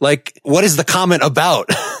what is the comment about?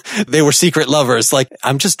 They were secret lovers.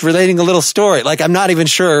 I'm just relating a little story. I'm not even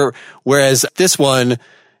sure. Whereas this one,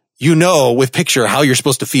 with Picture how you're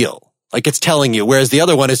supposed to feel. It's telling you, whereas the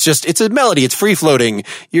other one is it's a melody, it's free floating.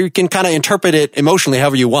 You can kind of interpret it emotionally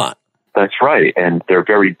however you want. That's right. And they're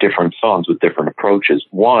very different songs with different approaches.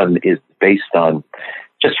 One is based on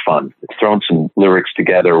just fun. It's thrown some lyrics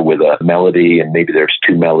together with a melody, and maybe there's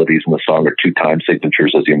two melodies in the song or two time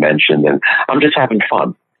signatures, as you mentioned, and I'm just having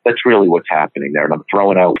fun. That's really what's happening there. And I'm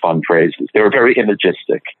throwing out fun phrases. They were very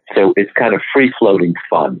imagistic. So it's kind of free floating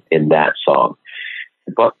fun in that song.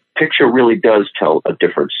 But Picture really does tell a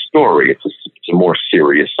different story. It's a more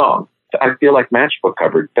serious song. I feel like Matchbook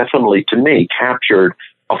Cover definitely, to me, captured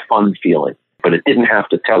a fun feeling, but it didn't have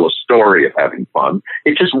to tell a story of having fun.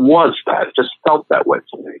 It just was that. It just felt that way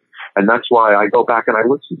to me. And that's why I go back and I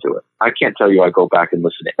listen to it. I can't tell you I go back and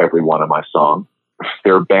listen to every one of my songs.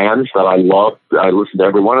 There are bands that I love. I listen to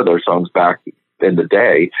every one of their songs back in the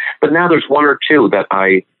day. But now there's one or two that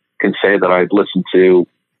I can say that I've listened to.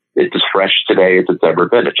 It's as fresh today as it's ever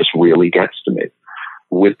been. It just really gets to me.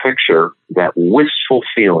 With Picture, that wistful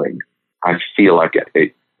feeling, I feel like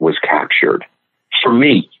it was captured. For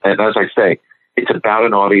me, and as I say, it's about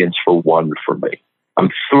an audience for one for me. I'm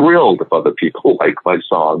thrilled if other people like my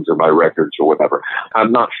songs or my records or whatever.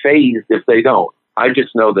 I'm not fazed if they don't. I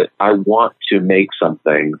just know that I want to make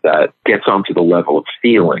something that gets onto the level of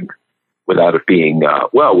feeling without it being,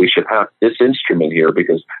 we should have this instrument here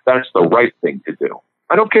because that's the right thing to do.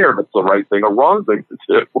 I don't care if it's the right thing or wrong thing to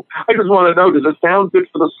do. I just want to know, does it sound good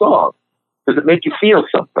for the song? Does it make you feel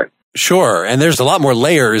something? Sure. And there's a lot more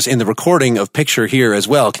layers in the recording of Picture here as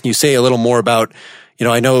well. Can you say a little more about,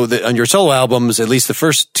 I know that on your solo albums, at least the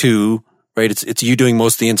first two, right, it's you doing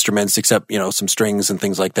most of the instruments except, some strings and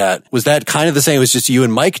things like that. Was that kind of the same? It was just you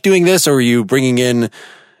and Mike doing this, or were you bringing in,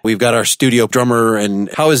 we've got our studio drummer,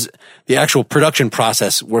 and how is the actual production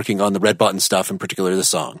process working on the Red Button stuff, in particular the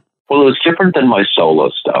song? Well, it was different than my solo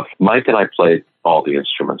stuff. Mike and I played all the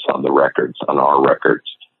instruments on the records, on our records.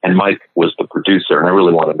 And Mike was the producer. And I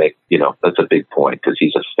really want to make, that's a big point because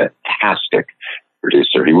he's a fantastic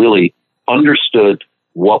producer. He really understood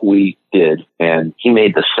what we did and he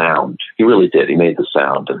made the sound. He really did. He made the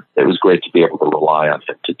sound. And it was great to be able to rely on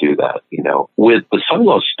him to do that, With the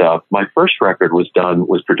solo stuff, my first record was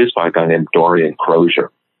produced by a guy named Dorian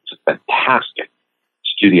Crozier. He's a fantastic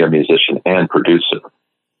studio musician and producer.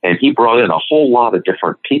 And he brought in a whole lot of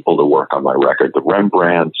different people to work on my record. The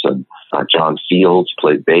Rembrandts and John Fields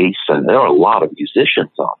played bass, and there were a lot of musicians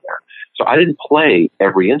on there. So I didn't play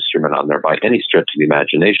every instrument on there by any stretch of the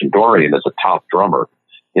imagination. Dorian is a top drummer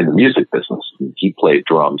in the music business. He played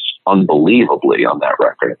drums unbelievably on that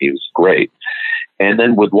record. He was great. And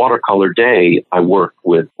then with Watercolor Day, I worked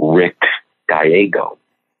with Rick Gallego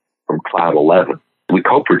from Cloud 11. We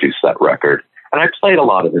co-produced that record. And I played a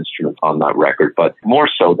lot of instruments on that record, but more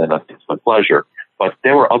so than it's my pleasure. But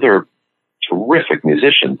there were other terrific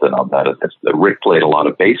musicians on that. Rick played a lot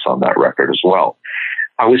of bass on that record as well.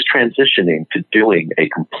 I was transitioning to doing a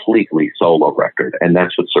completely solo record, and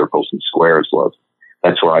that's what Circles and Squares was.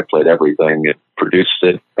 That's where I played everything, and produced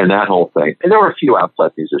it, and that whole thing. And there were a few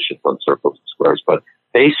outside musicians on Circles and Squares, but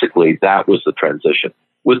basically that was the transition.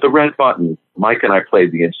 With the Red Button, Mike and I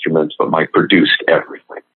played the instruments, but Mike produced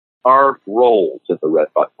everything. Our roles at the Red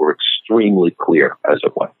Button were extremely clear as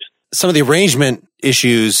it went. Some of the arrangement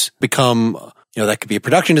issues become, that could be a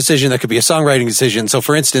production decision, that could be a songwriting decision. So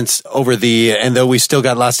for instance, and though we still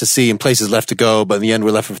got lots to see and places left to go, but in the end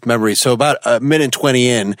we're left with memories. So about a minute 20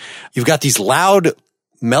 in, you've got these loud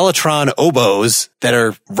mellotron oboes that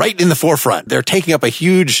are right in the forefront. They're taking up a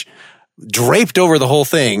huge, draped over the whole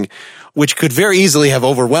thing, which could very easily have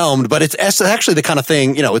overwhelmed, but it's actually the kind of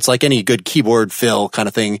thing, it's like any good keyboard fill kind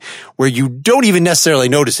of thing where you don't even necessarily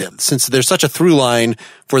notice it. Since there's such a through line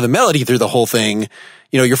for the melody through the whole thing,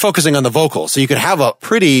 you're focusing on the vocals. So you could have a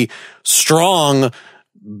pretty strong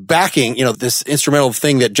backing, this instrumental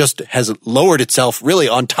thing that just has lowered itself really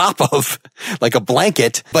on top of like a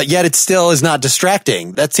blanket, but yet it still is not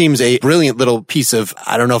distracting. That seems a brilliant little piece of,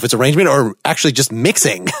 I don't know if it's arrangement or actually just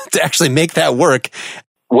mixing to actually make that work.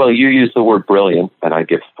 Well, you use the word brilliant, and I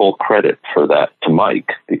give full credit for that to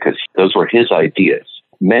Mike, because those were his ideas.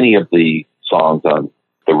 Many of the songs on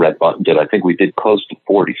the Red Button I think we did close to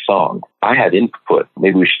 40 songs. I had input.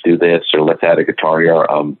 Maybe we should do this, or let's add a guitar here.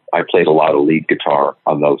 I played a lot of lead guitar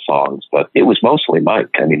on those songs, but it was mostly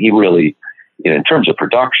Mike. I mean, he really, in terms of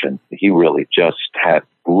production, he really just had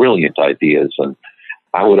brilliant ideas. And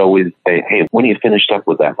I would always say, hey, when are you finished up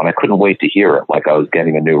with that? And I couldn't wait to hear it, like I was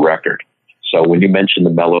getting a new record. So when you mention the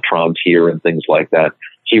mellotrons here and things like that,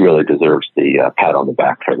 he really deserves the pat on the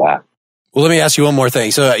back for that. Well, let me ask you one more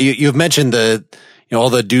thing. So you've mentioned the, all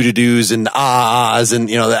the do-do-dos and ahs, and,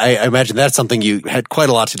 I imagine that's something you had quite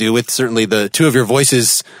a lot to do with. Certainly the two of your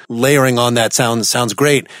voices layering on that sounds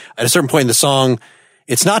great. At a certain point in the song,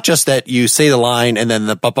 it's not just that you say the line and then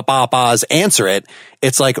the ba-ba-ba-bas answer it.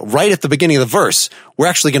 It's like right at the beginning of the verse, we're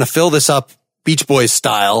actually going to fill this up Beach Boys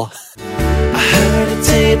style. I heard a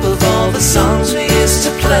tape of all the songs we used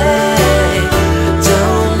to play.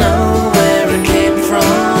 Don't know where it came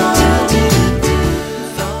from.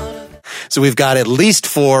 So we've got at least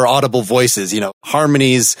 4 audible voices,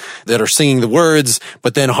 harmonies that are singing the words,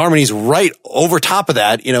 but then harmonies right over top of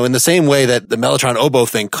that, in the same way that the mellotron oboe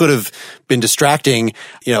thing could have been distracting.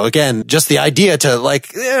 Again, just the idea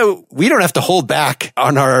to we don't have to hold back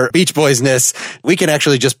on our Beach Boys-ness. We can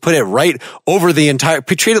actually just put it right over the entire,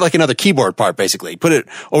 treat it like another keyboard part, basically. Put it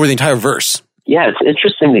over the entire verse. Yeah, it's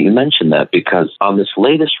interesting that you mentioned that, because on this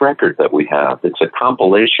latest record that we have, it's a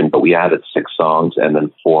compilation, but we added 6 songs and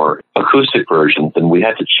then 4 acoustic versions, and we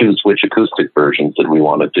had to choose which acoustic versions did we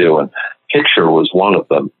want to do, and Picture was one of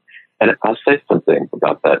them. And I'll say something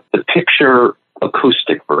about that. The Picture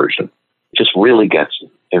acoustic version just really gets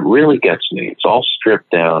me. It really gets me. It's all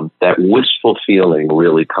stripped down. That wistful feeling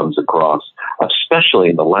really comes across, especially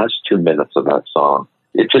in the last 2 minutes of that song.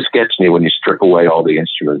 It just gets me when you strip away all the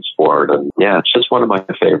instruments for it. And yeah, it's just one of my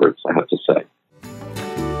favorites, I have to say.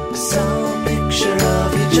 Saw a picture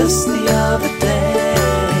of you just the other day.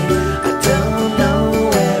 I don't know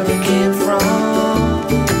where it came from.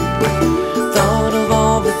 Thought of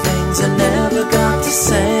all the things I never got to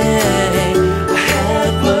say. I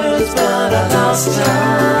had words, but I lost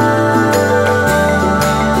time.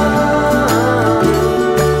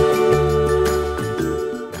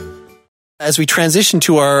 As we transition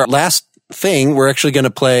to our last thing, we're actually going to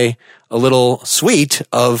play a little suite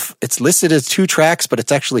of, it's listed as 2 tracks, but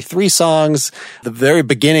it's actually 3 songs. The very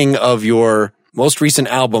beginning of your most recent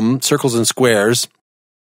album, Circles and Squares.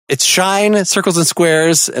 It's Shine, Circles and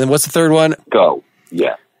Squares, and what's the third one? Go.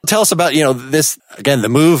 Yeah. Tell us about, this, again, the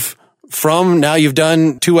move from, now you've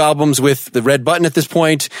done 2 albums with the Red Button at this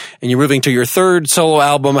point, and you're moving to your 3rd solo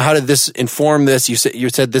album. How did this inform this? You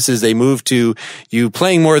said this is a move to you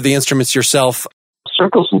playing more of the instruments yourself.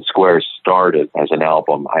 Circles and Squares started as an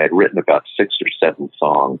album. I had written about 6 or 7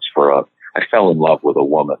 songs I fell in love with a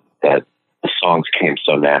woman that the songs came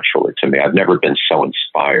so naturally to me. I've never been so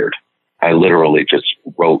inspired. I literally just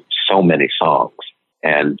wrote so many songs.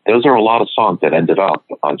 And those are a lot of songs that ended up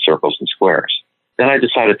on Circles and Squares. Then I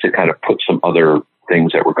decided to kind of put some other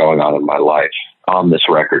things that were going on in my life on this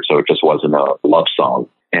record, so it just wasn't a love song.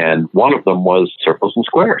 And one of them was Circles and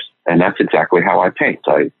Squares. And that's exactly how I paint.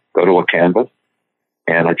 I go to a canvas,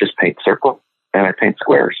 and I just paint circles, and I paint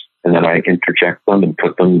squares. And then I interject them and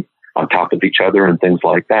put them on top of each other and things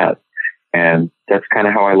like that. And that's kind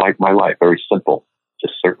of how I like my life. Very simple,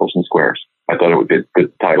 just circles and squares. I thought it would be a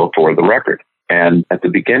good title for the record. And at the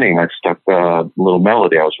beginning, I stuck a little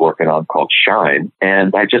melody I was working on called Shine,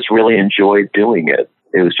 and I just really enjoyed doing it.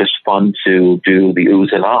 It was just fun to do the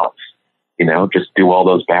oohs and ahs, just do all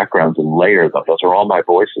those backgrounds and layer them. Those are all my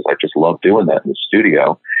voices. I just love doing that in the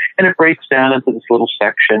studio. And it breaks down into this little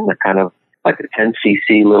section, a kind of like a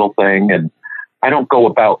 10cc little thing. And I don't go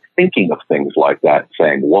about thinking of things like that,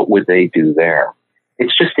 saying, what would they do there?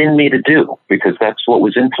 It's just in me to do, because that's what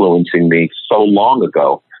was influencing me so long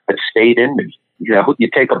ago. That stayed in me. You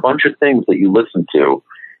take a bunch of things that you listen to,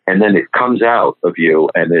 and then it comes out of you,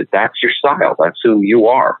 and that's your style. That's who you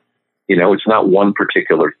are. It's not one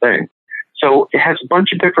particular thing. So it has a bunch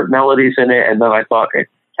of different melodies in it, and then I thought, hey,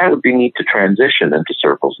 that would be neat to transition into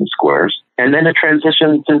Circles and Squares. And then it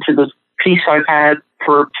transitions into this piece I've had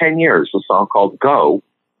for 10 years, a song called Go.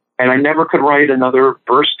 And I never could write another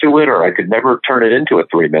verse to it, or I could never turn it into a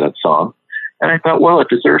 3-minute song. And I thought, well, it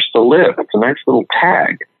deserves to live. It's a nice little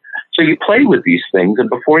tag. So you play with these things, and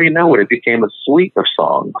before you know it, it became a suite of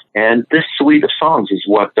songs. And this suite of songs is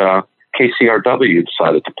what KCRW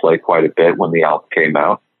decided to play quite a bit when the album came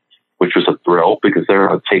out, which was a thrill because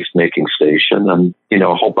they're a taste-making station, and, you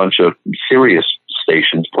know, a whole bunch of serious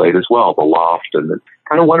stations played as well, The Loft, and it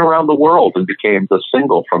kind of went around the world and became the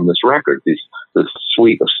single from this record, this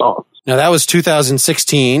suite of songs. Now, that was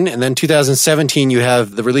 2016, and then 2017, you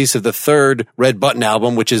have the release of the third Red Button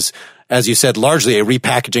album, which is, as you said, largely a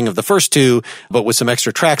repackaging of the first two, but with some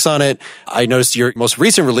extra tracks on it. I noticed your most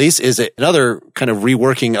recent release is another kind of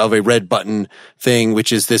reworking of a Red Button thing,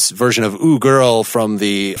 which is this version of Ooh Girl from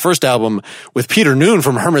the first album with Peter Noone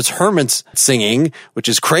from Herman's Hermits singing, which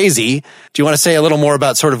is crazy. Do you want to say a little more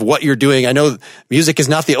about sort of what you're doing? I know music is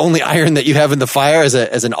not the only iron that you have in the fire as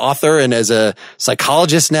an author and as a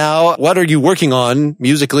psychologist now. What are you working on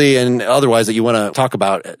musically and otherwise that you want to talk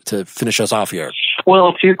about to finish us off here? Well,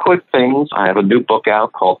 a few quick things. I have a new book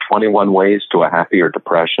out called 21 Ways to a Happier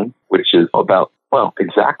Depression, which is about, well,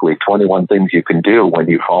 exactly 21 things you can do when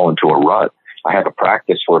you fall into a rut. I have a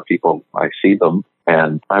practice where people, I see them,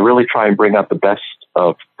 and I really try and bring out the best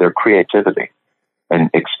of their creativity and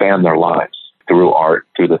expand their lives through art,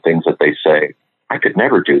 through the things that they say. I could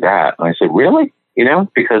never do that. And I say, really? You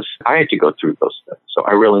know, because I had to go through those things. So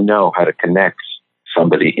I really know how to connect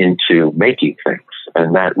somebody into making things.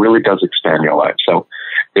 And that really does expand your life. So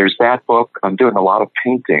there's that book. I'm doing a lot of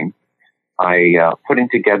painting. Putting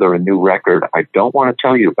together a new record. I don't want to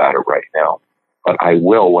tell you about it right now, but I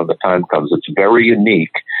will when the time comes. It's very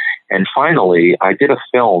unique. And finally, I did a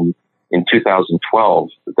film in 2012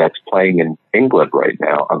 that's playing in England right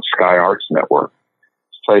now on Sky Arts Network.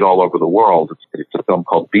 It's played all over the world. It's a film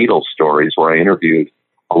called Beatles Stories, where I interviewed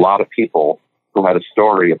a lot of people who had a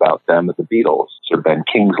story about them at the Beatles. Sir Ben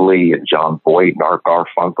Kingsley and John Voight and Art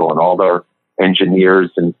Garfunkel and all their engineers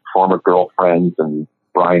and former girlfriends and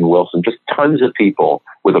Brian Wilson, just tons of people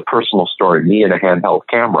with a personal story, me and a handheld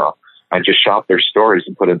camera. I just shot their stories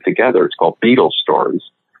and put them together. It's called Beatles Stories.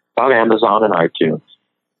 It's on Amazon and iTunes.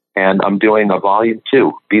 And I'm doing a Volume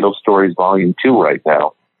 2, Beatles Stories Volume 2 right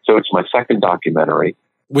now. So it's my second documentary.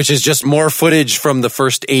 Which is just more footage from the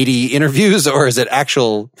first 80 interviews, or is it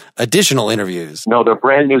actual additional interviews? No, they're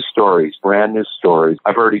brand new stories.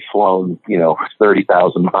 I've already flown,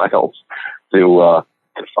 30,000 miles to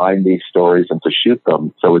find these stories and to shoot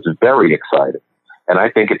them. So it's very exciting. And I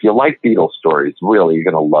think if you like Beatles stories, really, you're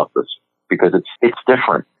going to love this because it's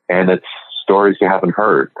different and it's stories you haven't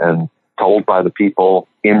heard and told by the people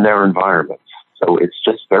in their environments. So it's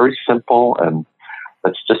just very simple, and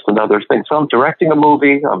that's just another thing. So I'm directing a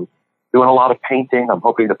movie. I'm doing a lot of painting. I'm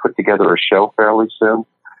hoping to put together a show fairly soon.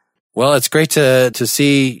 Well, it's great to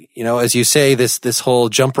see, as you say, this whole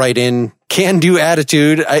jump right in, can-do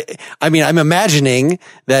attitude. I mean, I'm imagining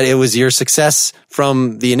that it was your success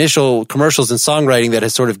from the initial commercials and songwriting that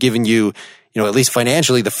has sort of given you, at least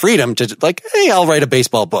financially, the freedom to hey, I'll write a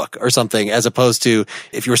baseball book or something, as opposed to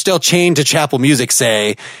if you were still chained to Chappell Music,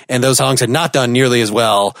 say, and those songs had not done nearly as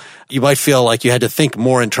well, you might feel like you had to think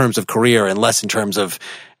more in terms of career and less in terms of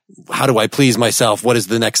how do I please myself? What is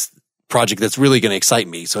the next project that's really going to excite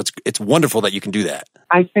me? So it's wonderful that you can do that.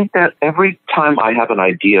 I think that every time I have an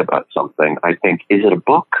idea about something, I think, is it a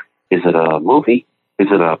book? Is it a movie? Is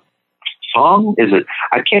it a song?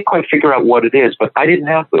 I can't quite figure out what it is, but I didn't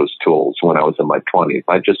have those tools when I was in my 20s.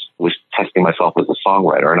 I just was testing myself as a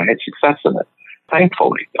songwriter, and I had success in it.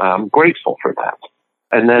 Thankfully, I'm grateful for that.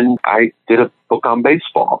 And then I did a book on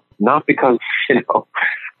baseball, not because,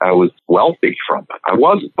 I was wealthy from it. I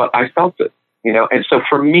wasn't, but I felt it, And so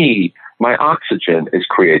for me, my oxygen is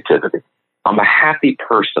creativity. I'm a happy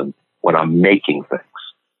person when I'm making things,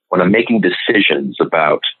 when I'm making decisions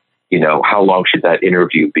about, how long should that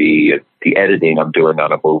interview be, and the editing I'm doing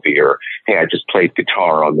on a movie, or, hey, I just played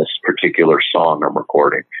guitar on this particular song I'm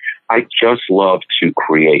recording. I just love to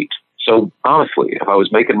create. So honestly, if I was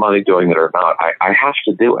making money doing it or not, I have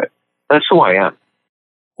to do it. That's who I am.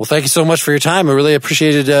 Well, thank you so much for your time. I really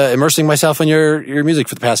appreciated immersing myself in your music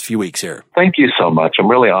for the past few weeks here. Thank you so much. I'm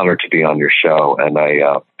really honored to be on your show, and I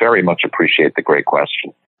very much appreciate the great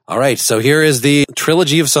question. All right, so here is the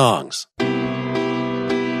trilogy of songs.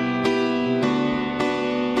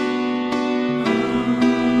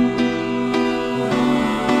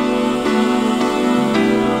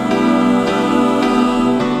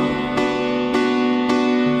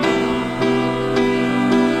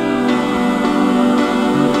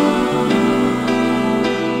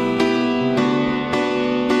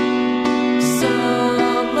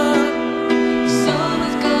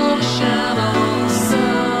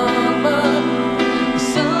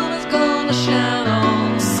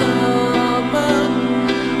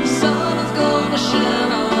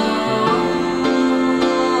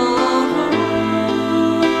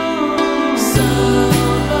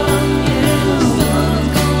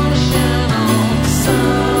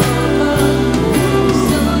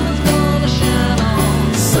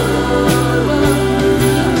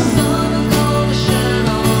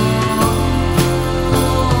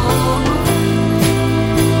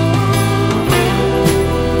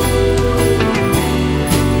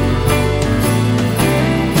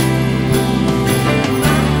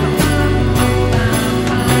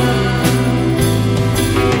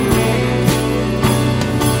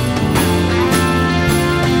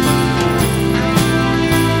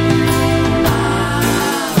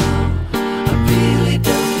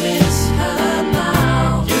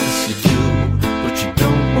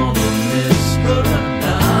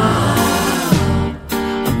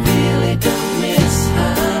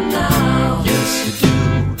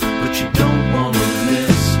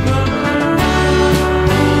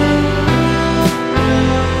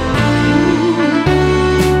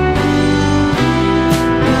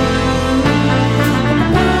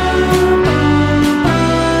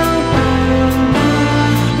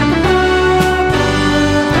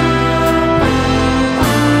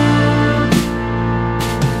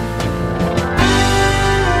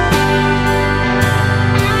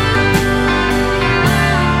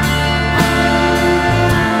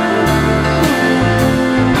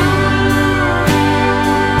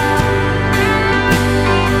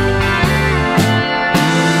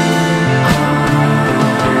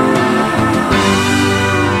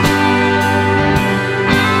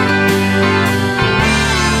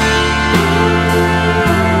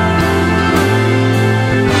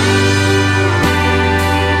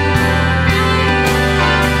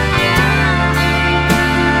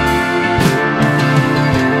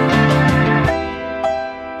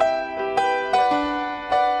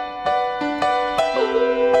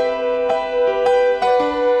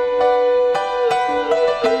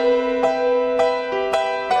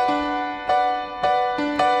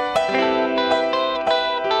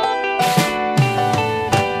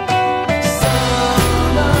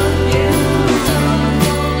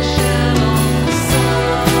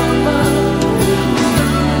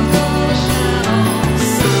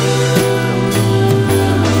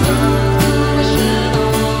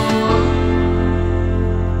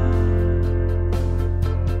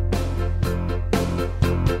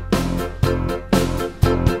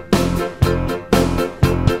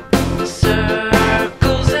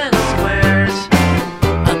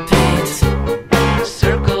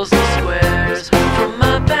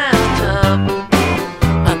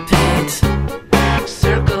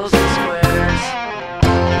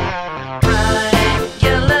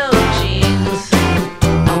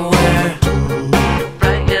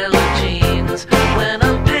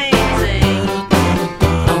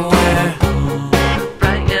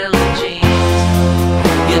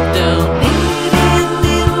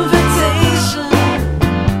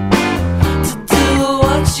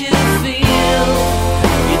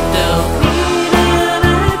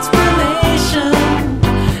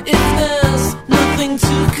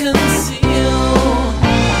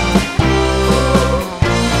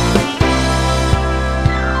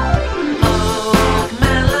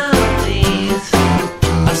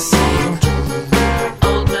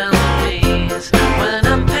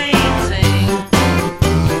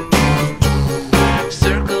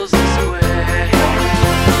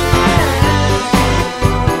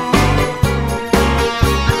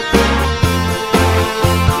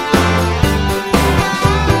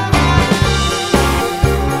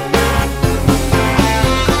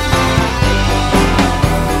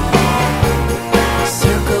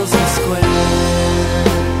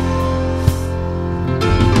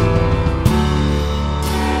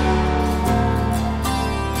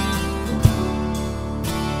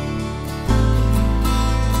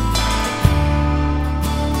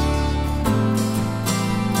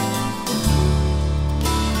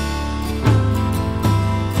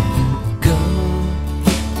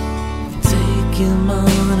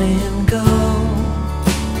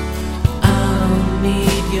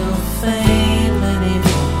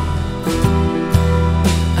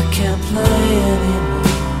 play anymore.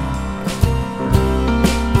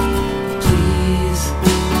 Please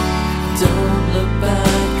don't look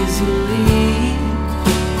back as you leave.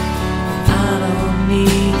 I don't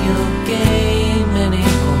need your game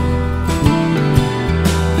anymore.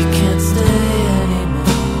 You can't stay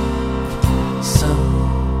anymore. So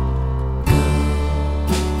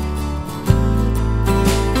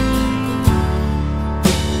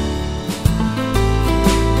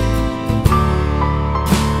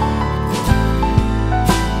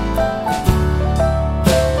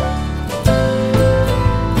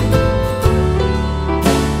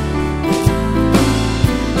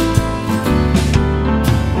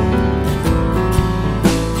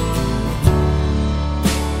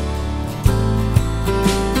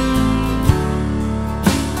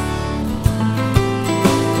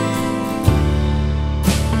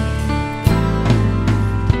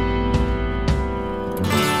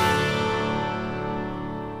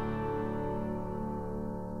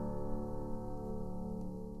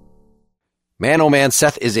Man, oh man,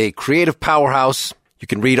 Seth is a creative powerhouse. You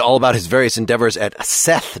can read all about his various endeavors at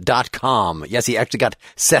Seth.com. Yes, he actually got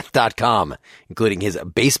Seth.com, including his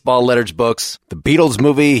baseball letters books, the Beatles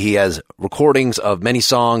movie. He has recordings of many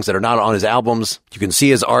songs that are not on his albums. You can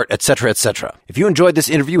see his art, etc., etc. If you enjoyed this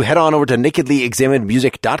interview, head on over to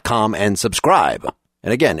nakedlyexaminedmusic.com and subscribe.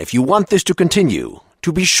 And again, if you want this to continue,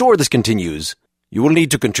 to be sure this continues, you will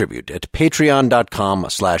need to contribute at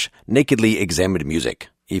patreon.com/nakedlyexaminedmusic.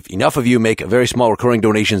 If enough of you make very small recurring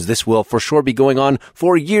donations, this will for sure be going on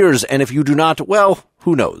for years, and if you do not, well,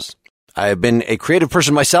 who knows? I've been a creative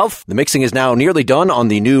person myself. The mixing is now nearly done on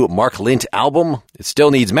the new Mark Lint album. It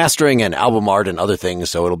still needs mastering and album art and other things,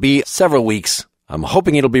 so it'll be several weeks. I'm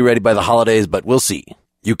hoping it'll be ready by the holidays, but we'll see.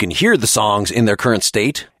 You can hear the songs in their current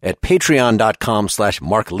state at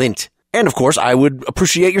patreon.com/marklint. And of course, I would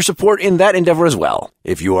appreciate your support in that endeavor as well,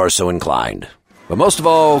 if you are so inclined. But most of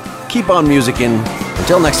all, keep on musicking.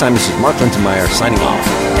 Until next time, this is Mark Lintonmeyer signing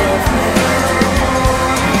off.